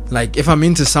 Like if I'm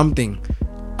into something,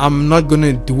 I'm not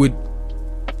gonna do it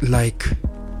like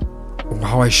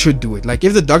how I should do it. Like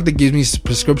if the doctor gives me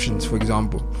prescriptions, for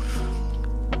example,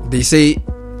 they say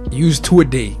use 2 a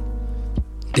day,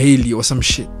 daily or some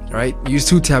shit, right? Use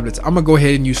 2 tablets. I'm gonna go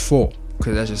ahead and use 4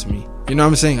 because that's just me. You know what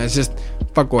I'm saying? It's just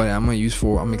fuck all that. I'm gonna use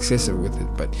 4. I'm excessive with it,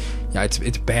 but yeah,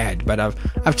 it's bad. But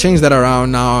I've changed that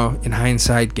around now. In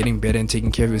hindsight, getting better and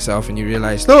taking care of yourself, and you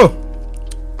realize, no,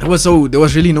 there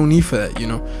was really no need for that, you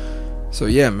know. So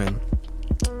yeah, man.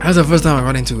 That was the first time I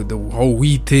got into the whole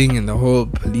weed thing and the whole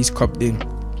police cop thing.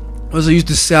 I also used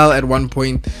to sell at one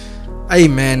point. Hey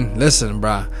man, listen,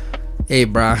 bruh. Hey,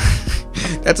 bruh.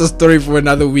 That's a story for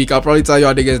another week. I'll probably tell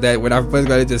y'all niggas that when I first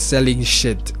got into selling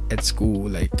shit at school,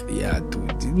 like, yeah, dude,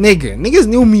 niggas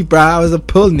knew me, bruh. I was a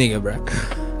pill nigga,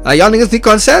 bruh. Like, y'all niggas think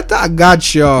concert? I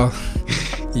got y'all.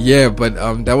 Yeah, but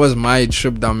that was my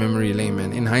trip down memory lane,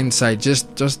 man. In hindsight,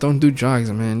 just don't do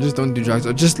drugs, man. Just don't do drugs,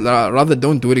 or just rather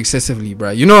don't do it excessively,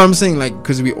 bruh. You know what I'm saying? Like,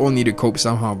 because we all need to cope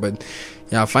somehow. But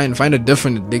yeah, find a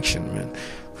different addiction, man.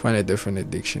 Find a different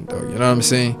addiction, dog. You know what I'm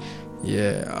saying?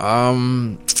 Yeah.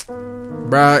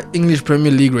 Bruh, English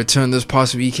Premier League returned this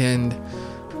past weekend.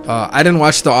 I didn't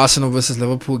watch the Arsenal versus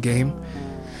Liverpool game.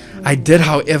 I did,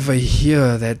 however,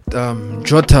 hear that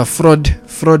Jota,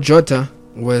 Fraud Jota,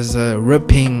 was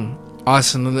ripping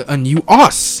Arsenal a new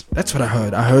ass. That's what I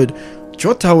heard. I heard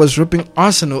Jota was ripping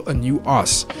Arsenal a new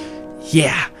ass.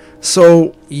 Yeah.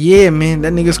 So, yeah, man,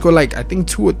 that nigga scored like, I think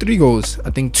 2 or 3 goals.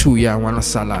 I think 2, yeah, one was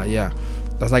Salah, yeah.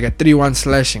 That's like a 3-1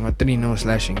 slashing or 3-0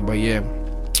 slashing. But yeah,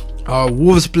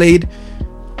 Wolves played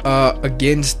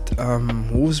against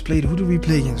Wolves played. Who did we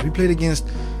play against? We played against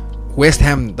West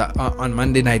Ham on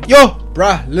Monday night. Yo,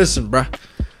 bruh, listen, bruh.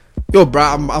 Yo,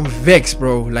 bruh, I'm vexed,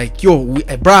 bro. Like, yo,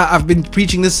 bruh, I've been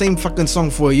preaching the same fucking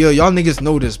song for a year. Y'all niggas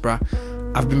know this, bruh.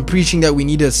 I've been preaching that we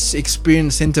need a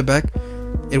experienced centre back.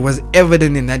 It was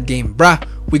evident in that game, bruh.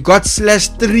 We got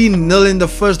slashed 3-0 in the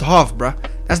first half, bruh.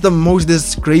 That's the most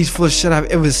disgraceful shit I've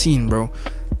ever seen, bro.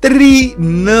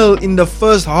 3-0 in the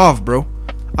first half, bro.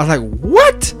 I was like,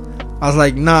 what? I was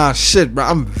like, nah, shit, bro.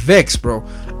 I'm vexed, bro.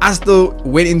 I still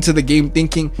went into the game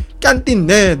thinking, can't think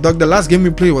there, dog. The last game we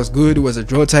played was good. It was a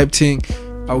draw type thing.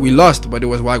 We lost, but it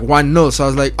was like 1-0. So I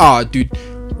was like, dude,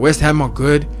 West Ham are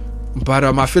good. But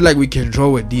I feel like we can draw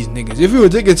with these niggas. If we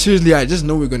would take it seriously, I just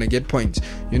know we're gonna get points.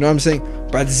 You know what I'm saying?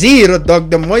 But 0,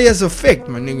 dog, the Moyes effect,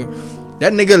 my nigga.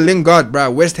 That nigga Lingard,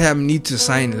 bruh. West Ham need to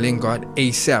sign Lingard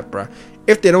ASAP, bruh.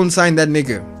 If they don't sign that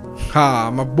nigga,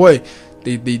 my boy,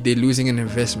 they losing an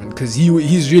investment. Because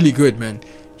he's really good, man.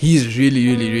 He's really,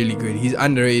 really, really good. He's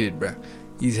underrated, bruh.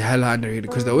 He's hella underrated.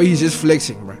 Because the way he's just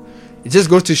flexing, bruh. It just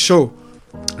goes to show.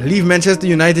 Leave Manchester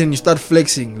United and you start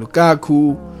flexing.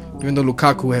 Lukaku, even though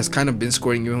Lukaku has kind of been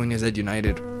scoring even when he's at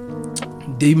United.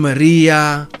 Di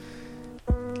Maria,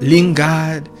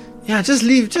 Lingard. Yeah, just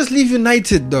leave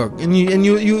United, dog, and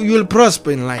you'll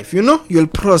prosper in life. You know, you'll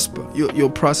prosper.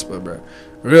 You'll prosper, bro.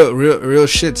 Real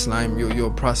shit, slime. You'll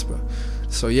prosper.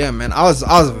 So yeah, man, I was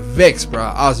vexed, bro.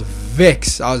 I was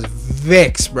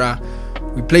vexed, bro.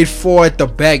 We played 4 at the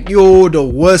back. Yo, the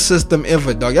worst system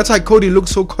ever, dog. That's why Cody looked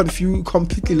so confused,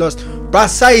 completely lost. Bruh,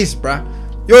 size, bruh.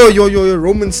 Yo,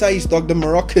 Roman size, dog. The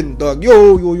Moroccan, dog.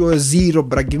 Yo, 0,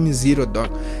 bruh. Give me 0,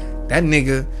 dog. That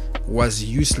nigga was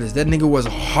useless. That nigga was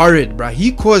horrid, bruh.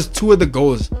 He caused 2 of the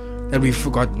goals that we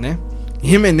forgotten, eh?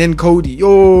 Him and then Cody.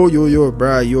 Yo,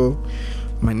 bruh. Yo,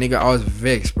 my nigga, I was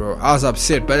vexed, bro. I was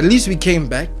upset, but at least we came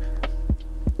back.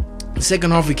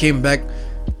 Second half, we came back.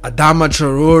 Adama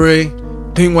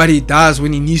Traore doing what he does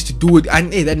when he needs to do it.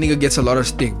 And hey, that nigga gets a lot of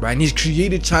stick, bruh. And he's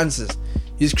created chances,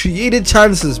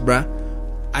 bruh.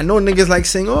 I know niggas like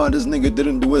saying, oh, this nigga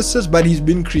didn't do assists, but he's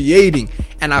been creating.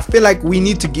 And I feel like we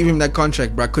need to give him that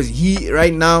contract, bruh. Because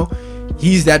right now,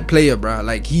 he's that player, bruh.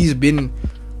 Like, he's been,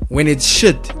 when it's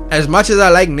shit. As much as I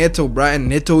like Neto, bruh, and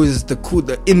Neto is the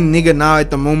in nigga now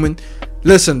at the moment.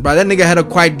 Listen, bruh, that nigga had a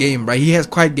quiet game, bruh. He has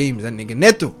quiet games, that nigga.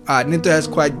 Neto has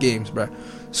quiet games, bruh.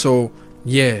 So,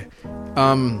 yeah.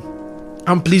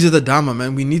 I'm pleased with Adama,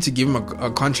 man. We need to give him a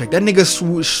contract. That nigga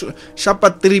shot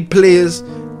at 3 players,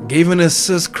 gave an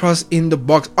assist, cross in the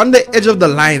box on the edge of the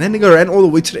line. That nigga ran all the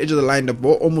way to the edge of the line. The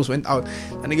ball almost went out.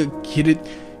 That nigga hit it,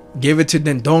 gave it to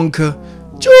Dendonka.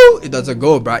 Choo! It does a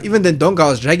goal, bro. Even Dendonka, I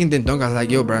was dragging Dendonka. I was like,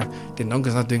 yo, bro,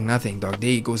 Dendonka's not doing nothing, dog. There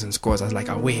he goes and scores. I was like,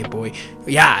 away, boy.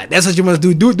 Yeah, that's what you must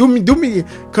do. Do me.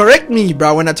 Correct me,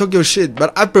 bro, when I talk your shit.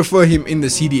 But I prefer him in the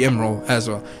CDM role as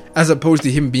well, as opposed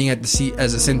to him being at the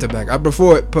as a centre back. I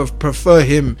prefer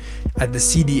him at the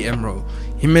CDM role.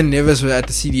 Him and Neves were at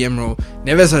the CDM role.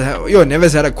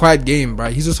 Neves had a quiet game, bro.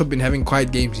 He's also been having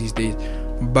quiet games these days.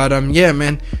 But yeah,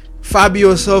 man.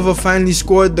 Fabio Silva finally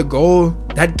scored the goal.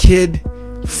 That kid,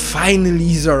 finally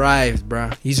he's arrived,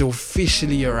 bruh. He's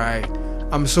officially arrived.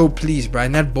 I'm so pleased, bruh.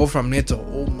 And that ball from Neto,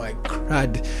 oh my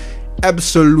god,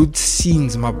 absolute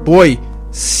scenes, my boy.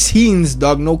 Scenes,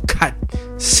 dog. No cut.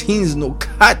 Scenes, no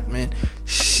cut, man.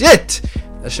 Shit.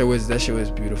 That shit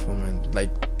was beautiful, man.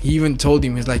 Like, he even told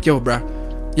him, he's like, yo, bruh,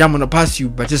 yeah, I'm gonna pass you,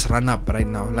 but just run up right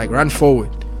now. Like, run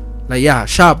forward. Like, yeah,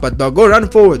 sharp, but dog, go run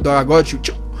forward, dog. I got you.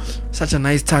 Such a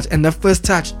nice touch. And the first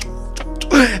touch,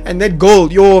 and that goal,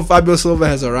 Fabio Silva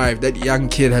has arrived. That young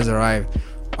kid has arrived.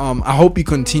 I hope he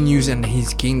continues and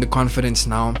he's gained the confidence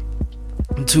now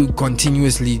to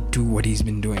continuously do what he's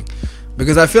been doing,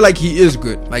 because I feel like he is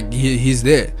good. Like, he's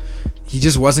there. He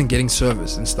just wasn't getting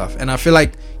service and stuff, and I feel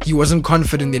like he wasn't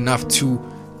confident enough to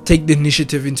take the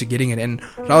initiative into getting it. And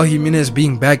Raul Jimenez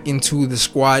being back into the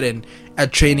squad and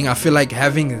at training, I feel like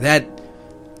having that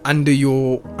under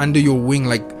your wing,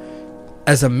 like,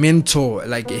 as a mentor,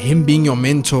 like him being your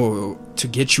mentor to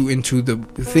get you into the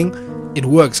thing, it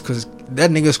works, because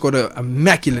that nigga scored an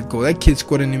immaculate goal. That kid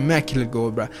scored an immaculate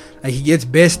goal, bro. Like, he gets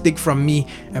best stick from me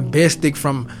and best stick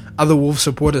from other Wolf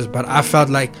supporters, but I felt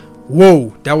like,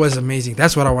 whoa, that was amazing.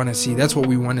 That's what I want to see. That's what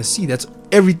we want to see. That's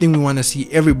everything we want to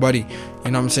see. Everybody,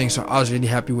 you know what I'm saying? So I was really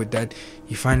happy with that.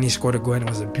 He finally scored a goal, and it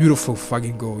was a beautiful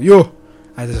fucking goal. Yo,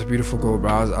 that is a beautiful goal,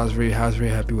 bro. I was very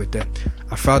happy with that.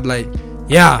 I felt like,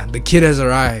 yeah, the kid has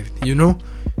arrived, you know,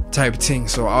 type thing.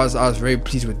 So I was very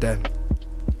pleased with that.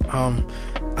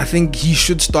 I think he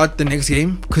should start the next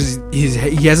game because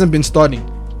he hasn't been starting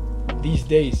these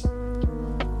days.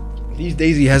 These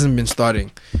days he hasn't been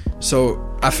starting.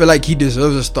 So I feel like he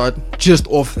deserves a start just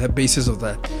off the basis of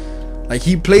that. Like,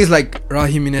 he plays like Raul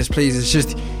Jimenez plays. It's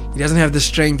just he doesn't have the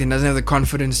strength and doesn't have the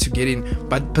confidence to get in.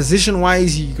 But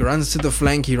position-wise, he runs to the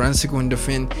flank. He runs to go and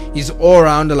defend. He's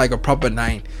all-rounder like a proper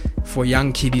 9. For a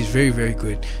young kid, he's very, very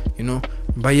good, you know.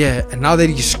 But yeah, and now that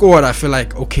he scored, I feel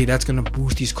like, okay, that's going to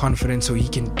boost his confidence so he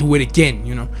can do it again,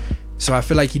 you know. So I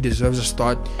feel like he deserves a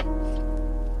start.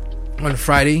 On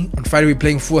Friday we're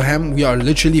playing Fulham. We are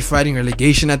literally fighting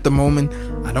relegation at the moment.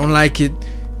 I don't like it.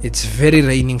 It's very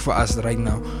raining for us right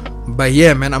now. But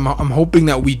yeah, man, I'm hoping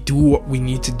that we do what we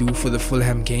need to do for the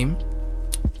Fulham game.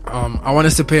 I want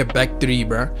us to play a back 3,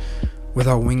 bruh, with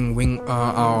our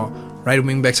our right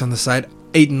wing backs on the side.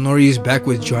 Aiden Nori is back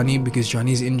with Johnny because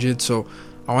Johnny's injured, so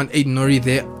I want Aiden Nori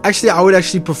there. Actually, I would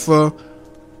actually prefer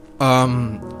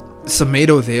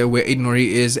Semedo there where Aiden Nori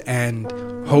is, and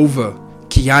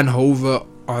Kian Hover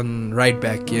on right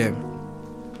back. Yeah,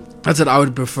 that's what I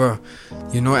would prefer,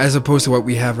 you know, as opposed to what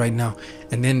we have right now.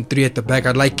 And then 3 at the back.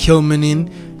 I'd like Kilman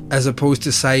in as opposed to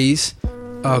Saiz,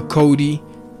 Cody,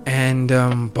 and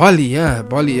Bali. Yeah,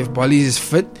 Bali. If Bali is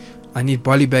fit, I need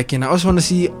Bali back in. I also want to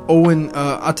see Owen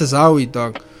Atazawi,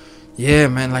 dog. Yeah,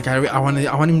 man. Like, I want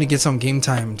him to get some game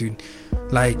time, dude.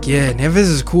 Like, yeah, Neves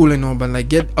is cool and all, but like,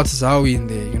 get Atazawi in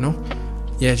there, you know.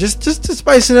 Yeah, just to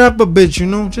spice it up a bit, you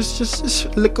know.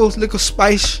 Just little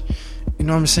spice. You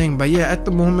know what I'm saying? But yeah, at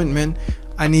the moment, man,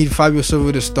 I need Fabio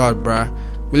Silva to start, bruh.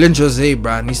 William Jose,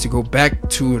 bruh, needs to go back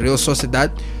to Real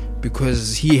Sociedad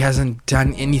because he hasn't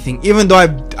done anything. Even though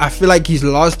I feel like his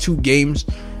last 2 games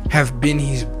have been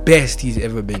his best he's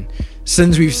ever been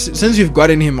since we've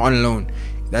gotten him on loan.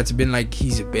 That's been like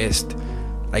his best.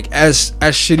 Like, as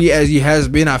shitty as he has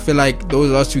been, I feel like those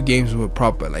last 2 games were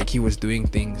proper. Like, he was doing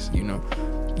things, you know.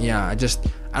 Yeah,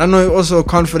 I don't know. Also a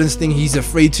confidence thing. He's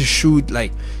afraid to shoot.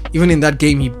 Like, even in that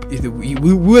game,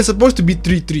 we were supposed to be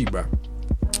 3-3, bro.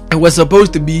 It was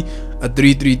supposed to be a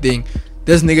 3-3 thing.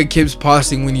 This nigga keeps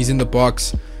passing when he's in the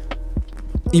box.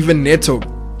 Even Neto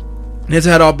had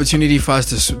an opportunity for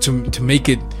us to make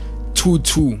it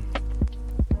 2-2,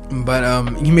 but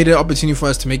he made an opportunity for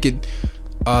us to make it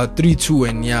 3-2,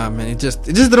 and yeah, man, it just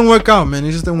didn't work out, man.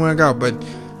 It just didn't work out. But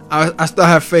I still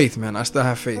have faith, man. I still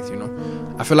have faith, you know.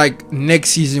 I feel like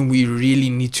next season we really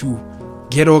need to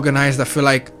get organized. I feel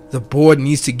like the board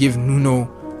needs to give Nuno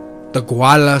the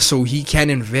Guala so he can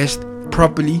invest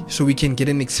properly, so we can get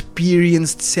an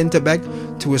experienced center back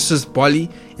to assist Bali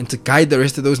and to guide the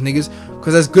rest of those niggas.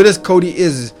 Because as good as Cody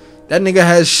is, that nigga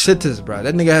has shitters, bro.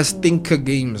 That nigga has stinker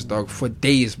games, dog, for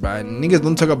days, bro. And niggas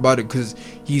don't talk about it because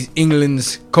he's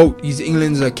England's coach. He's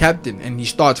England's captain, and he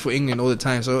starts for England all the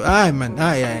time. So, man,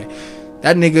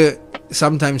 that nigga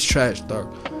sometimes trash,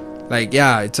 dog. Like,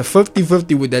 yeah, it's a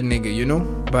 50-50 with that nigga, you know.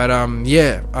 But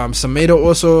yeah, Semedo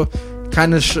also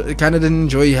kind of didn't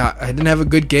enjoy. I didn't have a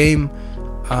good game.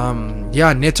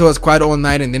 Yeah, Neto was quite all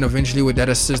night, and then eventually with that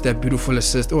assist, that beautiful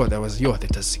assist.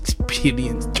 That's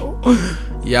experience.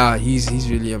 Yeah, he's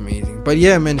really amazing. But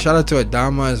yeah, man, shout out to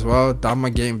Adama as well.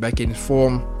 Adama getting back in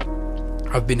form.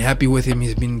 I've been happy with him.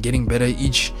 He's been getting better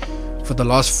for the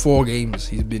last 4 games.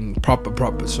 He's been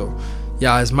proper. So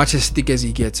yeah, as much as stick as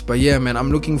he gets. But yeah, man,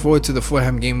 I'm looking forward to the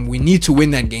Fulham game. We need to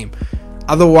win that game.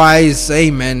 Otherwise,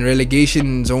 hey man,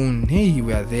 relegation zone, hey,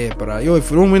 we are there. But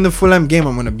if we don't win the Fulham game,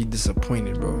 I'm gonna be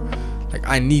disappointed, bro. Like,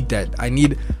 I need that. I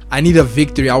need a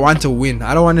victory. I want to win.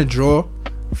 I don't want to draw.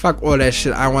 Fuck all that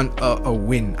shit. I want a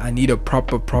win. I need a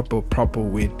proper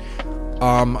win.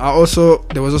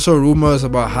 There was also rumors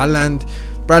about Haaland.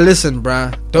 Bruh, listen,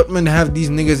 bruh. Dortmund have these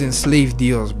niggas in slave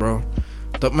deals, bro.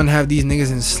 Dortmund have these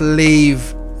niggas in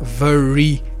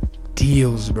slavery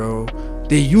deals, bro.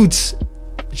 They're youths.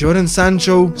 Jordan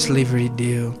Sancho, slavery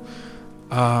deal.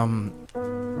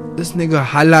 This nigga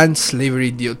Haaland,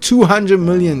 slavery deal. 200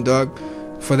 million, dog,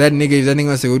 for that nigga. If that nigga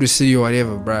wants to go to City or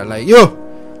whatever, bruh. Like, yo,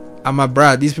 I'm a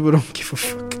bruh. These people don't give a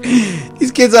fuck.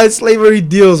 These kids are slavery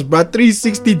deals, bruh.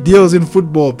 360 deals in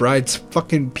football, bruh. It's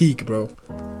fucking peak, bro.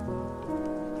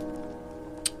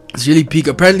 It's really peak.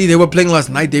 Apparently, they were playing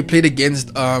last night. They played against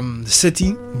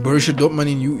City, Borussia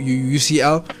Dortmund in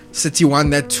UCL. City won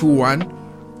that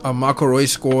 2-1. Marco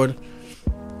Reus scored.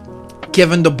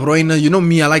 Kevin De Bruyne, you know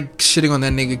me, I like shitting on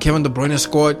that nigga. Kevin De Bruyne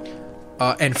scored,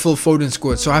 and Phil Foden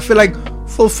scored. So I feel like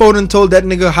Phil Foden told that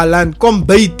nigga Haaland, kom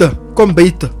beter,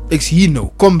 ex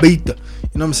hino, kom beter.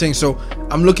 You know what I'm saying? So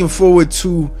I'm looking forward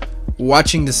to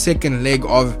watching the second leg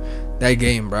of that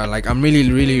game, bro. Like, I'm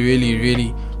really, really, really,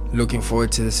 really looking forward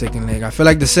to the second leg. I feel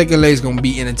like the second leg is gonna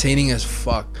be entertaining as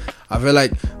fuck. I feel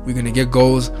like we're gonna get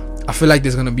goals. I feel like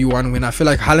there's gonna be one win. I feel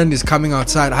like Haaland is coming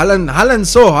outside. Haaland,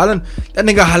 that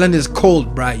nigga Haaland is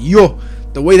cold, bruh. Yo,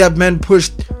 the way that man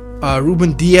pushed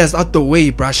Ruben Diaz out the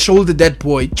way, bruh, shouldered that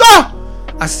boy.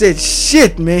 I said,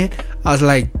 shit, man. I was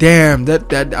like, damn,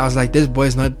 I was like, this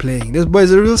boy's not playing. This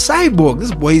boy's a real cyborg.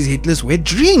 This boy is hitless wet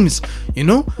dreams, you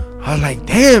know? I was like,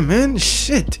 damn, man,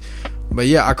 shit. But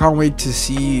yeah, I can't wait to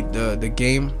see the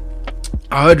game.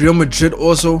 I heard Real Madrid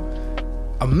also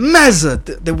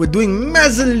they were doing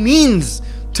mezzanines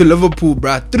to Liverpool,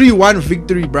 bruh. 3-1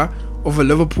 victory, bruh, over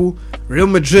Liverpool. Real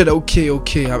Madrid, okay,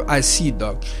 I see,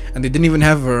 dog. And they didn't even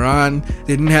have Varane.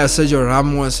 They didn't have Sergio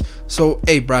Ramos. So,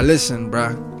 hey, bruh, listen,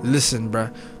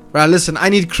 I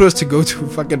need Kroos to go to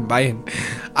fucking Bayern.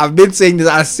 I've been saying this.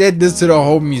 I said this to the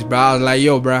homies, bruh. I was like,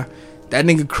 yo, bruh, that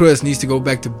nigga Kroos needs to go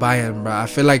back to Bayern, bruh. I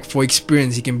feel like for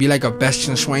experience, he can be like a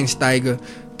Bastian Schweinsteiger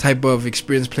type of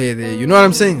experienced player there. You know what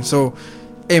I'm saying? So,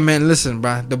 hey, man, listen,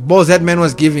 bruh. The balls that man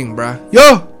was giving, bruh.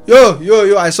 Yo.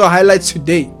 I saw highlights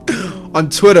today on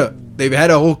Twitter. They've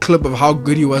had a whole clip of how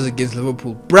good he was against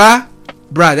Liverpool. Bruh,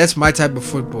 that's my type of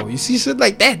football. You see shit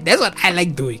like that? That's what I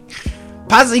like doing.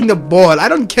 Passing the ball. I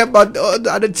don't care about the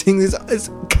other things. It's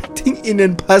cutting in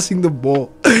and passing the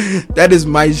ball. That is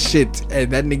my shit.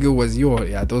 And that nigga was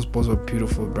yeah, those balls were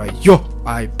beautiful, bruh.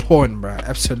 I porn, bruh.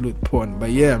 Absolute porn.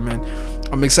 But yeah, man,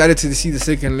 I'm excited to see the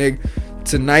second leg.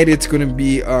 Tonight it's gonna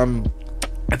be I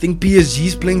think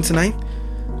PSG's playing tonight.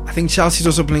 I think Chelsea's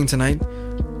also playing tonight.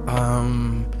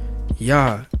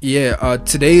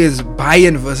 Today is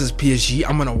Bayern versus PSG.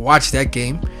 I'm gonna watch that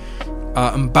game.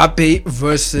 Mbappe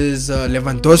versus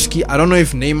Lewandowski. I don't know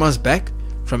if Neymar's back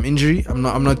from injury. I'm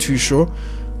not too sure.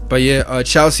 But yeah,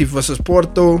 Chelsea versus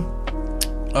Porto.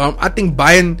 I think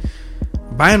Bayern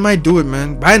might do it,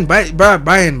 man.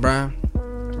 Bayern, bro.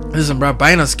 Listen, bro,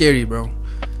 Bayern are scary, bro.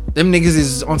 Them niggas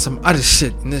is on some other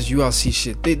shit in this ULC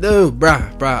shit. They do,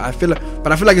 bruh. I feel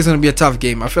like it's gonna be a tough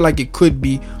game. I feel like it could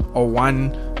be a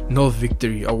 1-0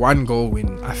 victory, a 1-goal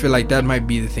win. I feel like that might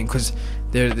be the thing, because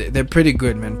they're pretty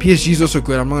good, man. PSG is also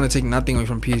good. I'm not gonna take nothing away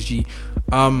from PSG.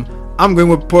 I'm going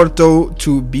with Porto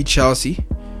to beat Chelsea.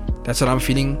 That's what I'm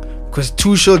feeling, because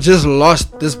Tuchel just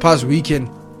lost this past weekend.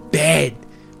 Bad.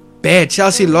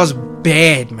 Chelsea lost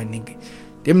bad, my nigga.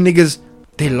 Them niggas,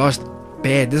 they lost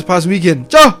bad this past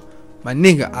weekend. My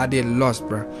nigga, they lost,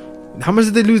 bro. How much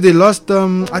did they lose? They lost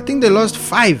I think they lost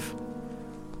 5.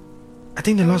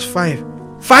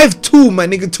 5-2, my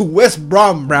nigga, to West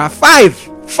Brom, bro. 5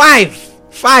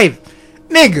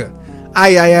 nigga.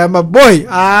 Aye, my boy.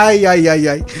 Aye.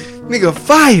 Nigga,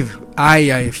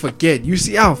 5. Forget.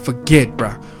 UCL, forget,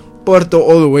 bro. Porto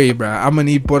all the way, bro. I'm gonna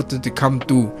need Porto to come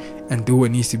through and do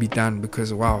what needs to be done,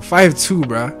 because wow, 5-2,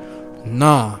 bro.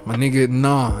 Nah, my nigga,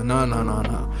 nah.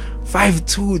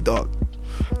 5-2, dog.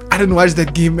 I didn't watch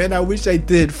that game, man. I wish I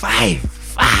did. 5,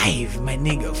 my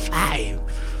nigga, 5.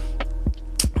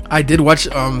 I did watch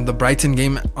the Brighton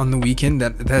game on the weekend.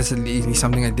 That's at least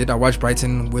something I did. I watched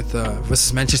Brighton with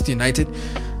versus Manchester United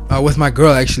with my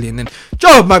girl, actually. And then,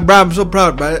 my bro, I'm so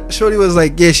proud, bro. Shorty was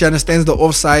like, yeah, she understands the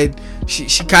offside.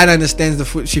 She kind of understands the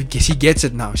foot. She gets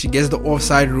it now. She gets the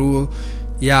offside rule.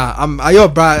 Yeah,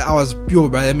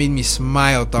 that made me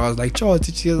smile. I was like, she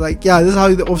was like, yeah, this is how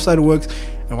the offside works.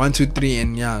 And 1, 2, 3,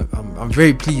 and yeah, I'm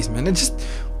very pleased, man. It's just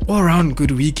all around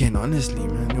good weekend, honestly,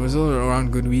 man. It was all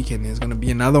around good weekend. There's gonna be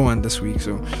another one this week,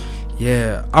 so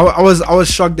yeah. I was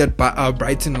shocked that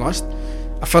Brighton lost.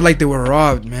 I felt like they were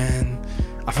robbed, man.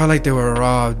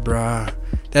 Bruh.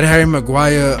 That Harry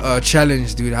Maguire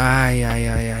challenge, dude.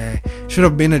 Should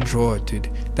have been a draw, dude.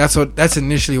 That's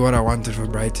initially what I wanted for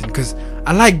Brighton, because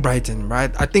I like Brighton,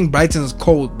 right? I think Brighton's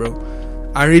cold, bro.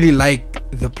 I really like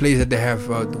the players that they have.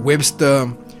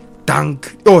 Webster,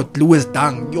 Dunk. Lewis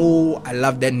Dunk. I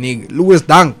love that nigga. Lewis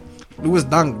Dunk.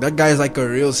 That guy is like a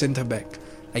real centre back.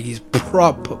 Like, he's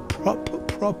proper.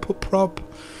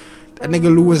 That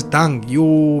nigga Lewis Dunk.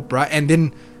 Bro. And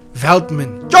then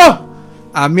Veltman.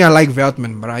 I like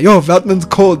Veltman, bro. Veltman's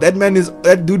cold.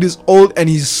 That dude is old and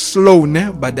he's slow,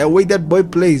 nah? But the way that boy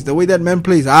plays, the way that man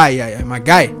plays, my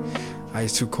guy.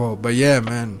 He's too cold. But yeah,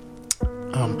 man.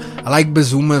 I like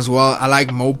Bazuma as well. I like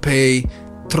Mopey.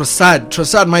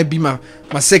 Trossard might be my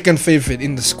second favorite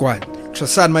in the squad.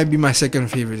 Trossard might be my second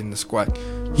favorite in the squad.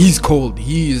 He's cold.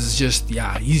 He's just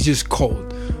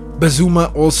cold.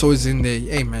 Bazuma also is in there.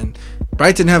 Hey man,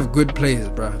 Brighton have good players,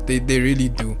 bro. They really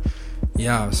do.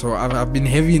 Yeah, so I've been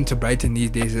heavy into Brighton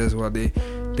these days as well.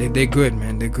 They're good,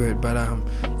 man. They're good. But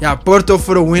Porto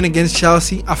for a win against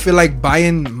Chelsea. I feel like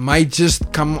Bayern might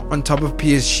just come on top of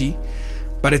PSG,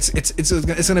 but it's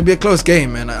gonna be a close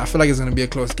game, man. I feel like it's gonna be a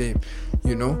close game.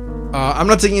 You know, I'm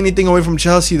not taking anything away from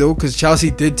Chelsea though, because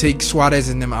Chelsea did take Suarez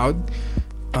and them out.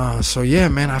 So yeah,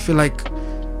 man. I feel like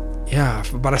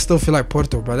but I still feel like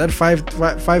Porto. But that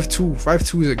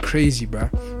 5-2 is a crazy, bro.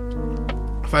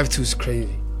 5-2 is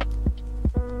crazy.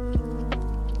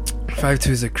 5-2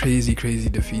 is a crazy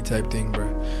defeat type thing, bro.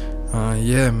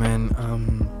 Yeah, man.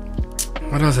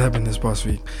 What else happened this past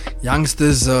week?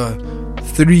 Youngsters,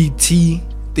 3T.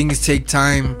 Things Take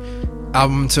Time.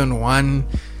 Album turned 1.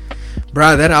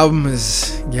 Bruh, that album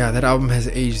has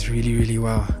aged really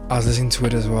well. I was listening to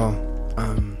it as well.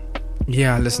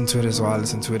 I listened to it as well. I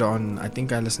listened to it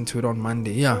on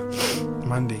Monday. Yeah,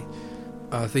 Monday.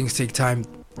 Things Take Time.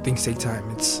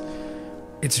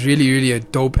 It's really a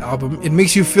dope album. It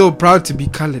makes you feel proud to be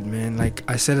colored, man. Like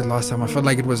I said it last time, I felt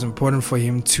like it was important for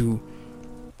him to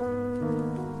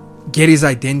get his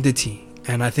identity,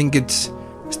 and I think it's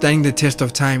standing the test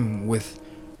of time with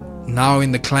now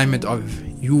in the climate of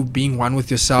you being one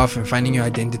with yourself and finding your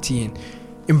identity and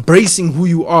embracing who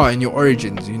you are and your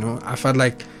origins. You know, I felt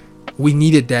like we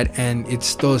needed that, and it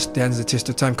still stands the test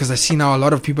of time, because I see now a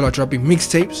lot of people are dropping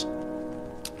mixtapes,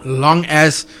 long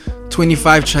ass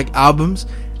 25 track albums,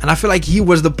 and I feel like he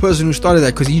was the person who started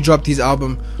that, because he dropped his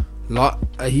album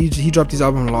he dropped his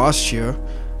album last year.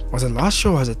 Was it last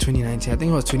year or was it 2019? I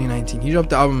think it was 2019. He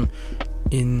dropped the album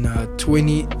in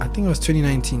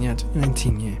 2019. Yeah,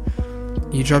 2019. Yeah,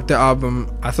 he dropped the album.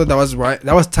 I thought that was right.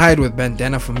 That was tied with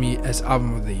Bandana for me as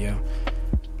album of the year.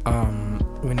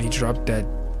 When he dropped that,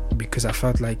 because I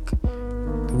felt like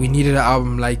we needed an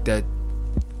album like that.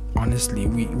 Honestly,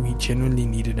 we genuinely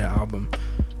needed an album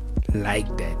like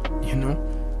that, you know,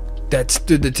 that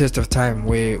stood the test of time,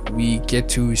 where we get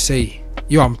to say,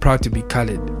 yo, I'm proud to be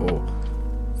colored, or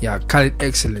yeah, colored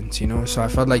excellence, you know. So I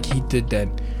felt like he did that.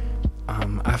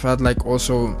 I felt like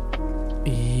also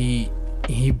he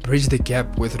bridged the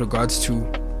gap with regards to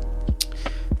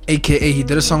AKA. He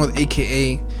did a song with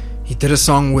AKA, he did a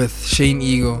song with Shane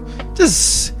Eagle,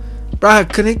 just bruh,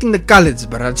 connecting the coloreds,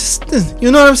 bruh. Just,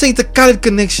 you know what I'm saying? It's a colored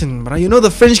connection, bruh. You know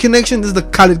the French connection, this is the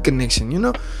colored connection, you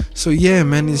know? So yeah,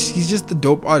 man, he's just a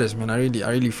dope artist, man. I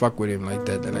really fuck with him like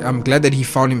that. Like, I'm glad that he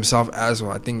found himself as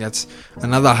well. I think that's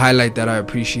another highlight that I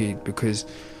appreciate, because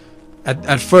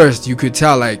at first you could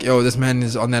tell like, yo, this man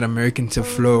is on that American to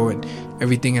flow and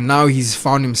everything, and now he's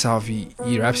found himself. He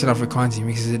raps in Afrikaans, he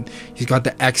mixes it, he's got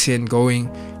the accent going,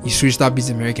 he switched up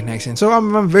his American accent. So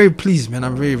I'm very pleased, man.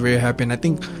 I'm very happy, and I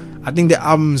think the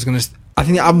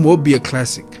album will be a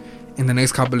classic in the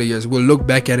next couple of years. We'll look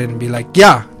back at it and be like,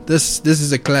 yeah, this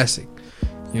is a classic,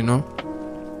 you know.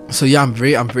 So yeah, I'm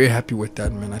very happy with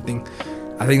that, man. I think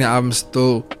the album's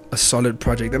still a solid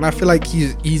project, and I feel like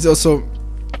he's also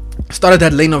started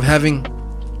that lane of having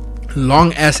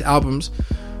long ass albums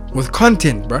with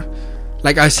content, bruh.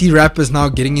 Like I see rappers now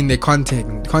getting in their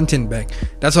content back.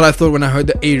 That's what I thought when I heard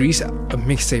the A-Reese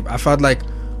mixtape. I felt like,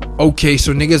 okay,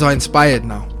 so niggas are inspired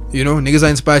now. You know, niggas are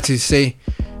inspired to say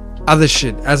other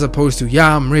shit, as opposed to,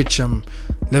 yeah, I'm rich, I'm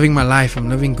living my life, I'm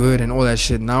living good and all that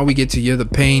shit. Now we get to hear the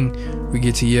pain, we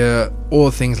get to hear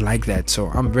all things like that. So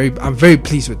I'm very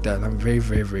pleased with that. I'm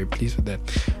very pleased with that.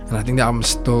 And I think the album's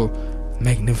still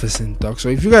magnificent, dog. So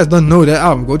if you guys don't know that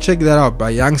album, go check that out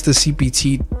by Youngster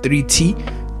CPT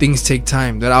 3T. Things Take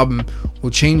Time. That album will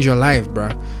change your life,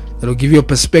 bruh. It'll give you a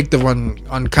perspective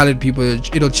on colored people.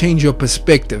 It'll change your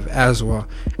perspective as well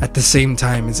at the same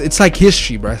time. It's like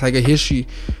history, bro. It's like a history.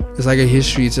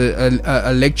 It's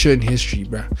a lecture in history,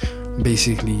 bro.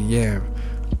 Basically, yeah.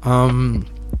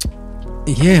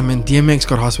 Yeah, man. DMX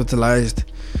got hospitalized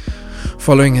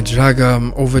following a drug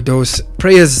overdose.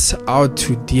 Prayers out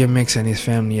to DMX and his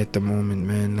family at the moment,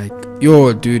 man. Like,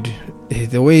 yo, dude,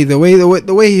 the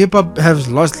way hip hop has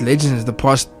lost legends the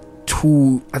past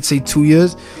 2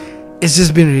 years, it's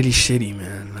just been really shitty,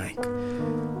 man. Like,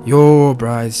 yo,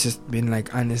 bruh, it's just been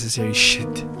like unnecessary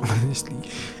shit. Honestly,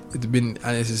 it's been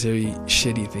unnecessary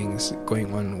shitty things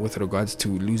going on with regards to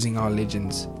losing our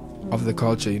legends of the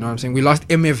culture. You know what I'm saying? We lost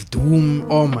MF Doom.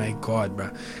 Oh my god,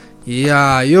 bruh.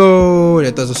 Yeah, yo,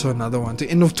 that was also another one. To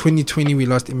end of 2020, we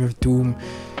lost MF Doom.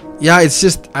 Yeah, it's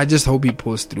just, I just hope he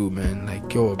pulls through, man.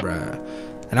 Like, yo, bruh.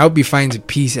 And I hope he finds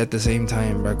peace at the same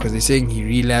time, bruh, because they're saying he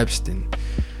relapsed, and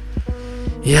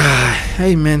Yeah,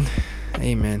 hey man.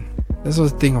 This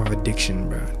was the thing of addiction,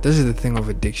 bro. This is the thing of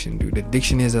addiction, dude.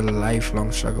 Addiction is a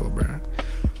lifelong struggle, bro.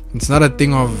 It's not a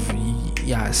thing of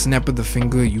snap of the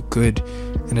finger, you could.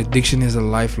 An addiction is a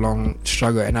lifelong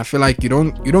struggle, and I feel like you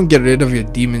don't get rid of your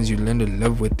demons, you learn to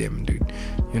live with them, dude.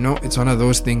 You know, it's one of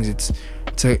those things. It's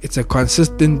a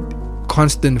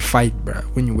constant fight, bro.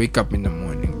 When you wake up in the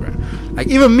morning, bro. Like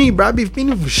even me, bro, I be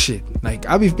feeling for shit. Like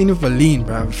I be feeling for lean,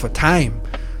 bro, for time.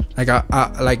 Like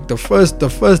I like the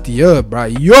first year, bro.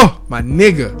 Yo, my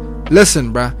nigga,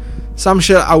 listen, bro. Some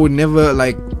shit I would never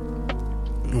like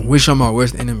wish on my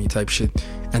worst enemy type shit,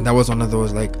 and that was one of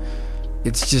those. Like,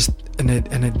 it's just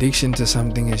an addiction to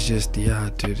something. Is just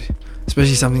dude.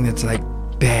 Especially something that's like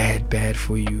bad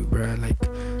for you, bro. Like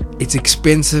it's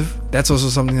expensive. That's also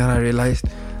something that I realized.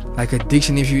 Like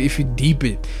addiction, if you deep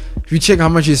it, if you check how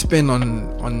much you spend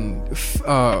on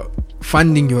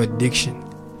funding your addiction,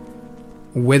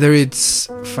 whether it's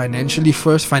financially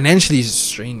is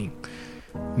straining,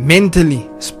 mentally,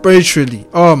 spiritually,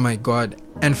 oh my god,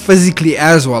 and physically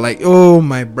as well. Like, oh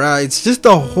my bro, it's just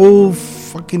a whole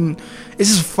fucking, it's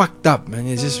just fucked up, man.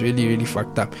 It's just really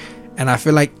fucked up. And I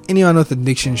feel like anyone with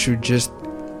addiction should just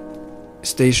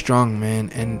stay strong, man.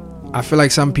 And I feel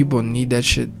like some people need that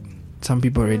shit. Some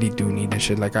people really do need that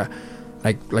shit. Like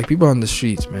people on the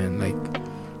streets, man. Like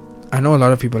I know a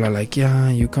lot of people are like, yeah,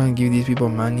 you can't give these people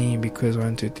money because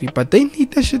 1, 2, 3, but they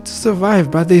need that shit to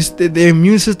survive. But their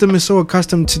immune system is so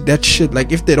accustomed to that shit.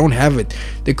 Like if they don't have it,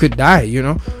 they could die, you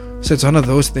know. So it's one of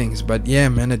those things. But yeah,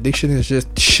 man, addiction is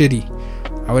just shitty.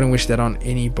 I wouldn't wish that on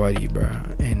anybody, bro.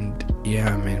 And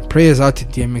yeah, man, prayers out to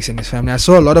DMX and his family. I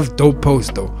saw a lot of dope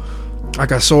posts though.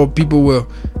 Like I saw people were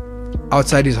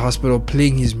outside his hospital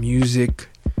playing his music.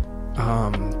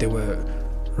 They were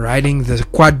riding the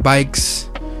quad bikes.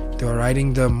 They were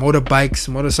riding the motorbikes,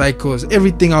 motorcycles,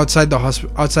 everything outside the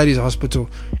outside his hospital,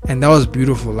 and that was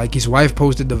beautiful. Like his wife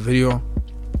posted the video.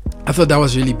 I thought that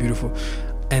was really beautiful,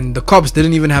 and the cops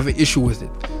didn't even have an issue with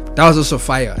it. That was also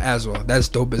fire as well. That's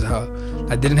dope as hell.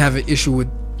 I didn't have an issue with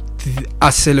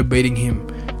us celebrating him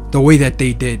the way that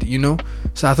they did, you know.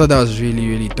 So I thought that was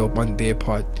really dope on their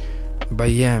part. But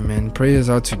yeah, man, prayers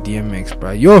out to DMX,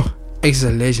 bro. Yo, X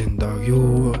a legend, dog.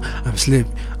 Yo, I'm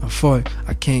slipping, I'm falling,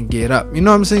 I can't get up. You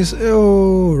know what I'm saying? So,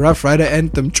 yo, Rough Rider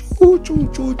anthem. Choo, choo,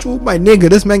 choo, choo. My nigga,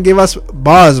 this man gave us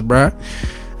bars, bruh.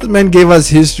 This man gave us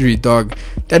history, dog.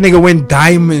 That nigga went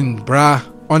diamond, bruh.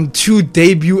 On 2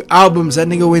 debut albums, that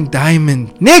nigga went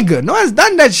diamond. Nigga, no one's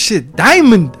done that shit.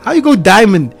 Diamond. How you go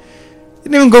diamond? You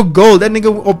didn't even go gold. That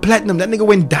nigga, or platinum. That nigga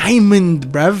went diamond,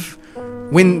 bruv.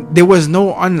 When there was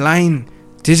no online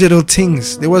digital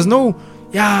things. There was no,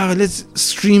 let's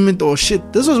stream it or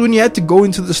shit. This was when you had to go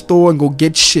into the store and go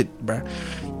get shit, bruh.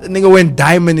 That nigga went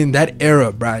diamond in that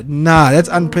era, bruh. Nah, that's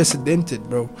unprecedented,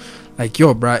 bro. Like,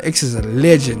 yo, bruh, X is a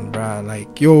legend, bruh.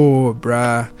 Like, yo,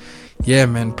 bruh. Yeah,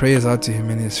 man, prayers out to him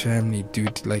and his family,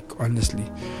 dude. Like, honestly.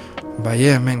 But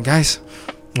yeah, man, guys,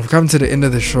 we've come to the end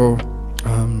of the show.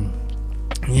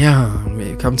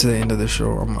 We come to the end of the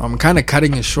show. I'm kind of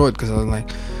cutting it short because I was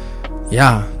like,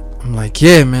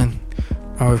 man,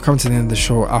 we've come to the end of the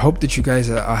show. I hope that you guys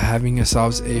are having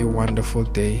yourselves a wonderful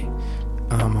day.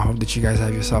 I hope that you guys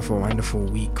have yourself a wonderful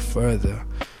week further.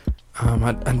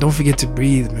 And don't forget to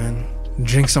breathe, man.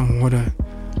 Drink some water,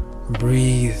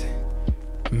 breathe,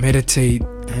 meditate,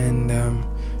 and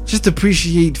just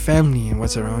appreciate family and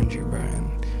what's around you, bro, and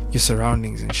your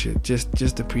surroundings and shit.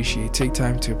 Just appreciate. Take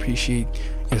time to appreciate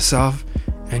yourself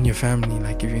and your family.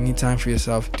 Like, if you need time for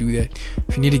yourself, do that.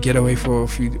 If you need to get away for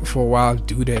a while,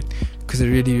 do that, because it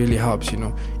really helps, you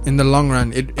know. In the long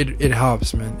run, it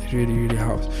helps, man. It really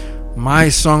helps. My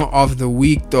song of the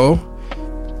week though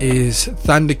is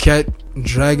Thundercat,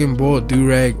 Dragon Ball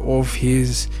Durag, off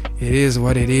his It Is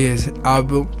What It Is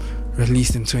album,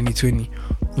 released in 2020.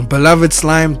 Beloved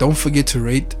Slime, don't forget to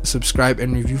rate, subscribe,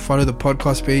 and review. Follow the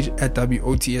podcast page at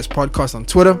WOTS Podcast on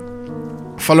Twitter.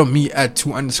 Follow me at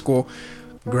 2_Grav,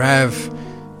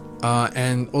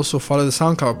 and also follow the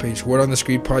SoundCloud page, Word on the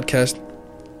Street Podcast,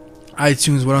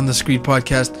 iTunes, Word on the Street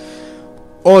Podcast,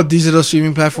 all digital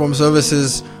streaming platform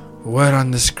services, Word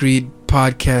on the Street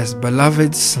Podcast.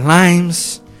 Beloved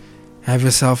Slimes, have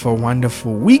yourself a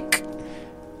wonderful week.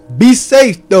 Be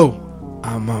safe though.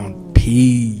 I'm on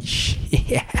peace.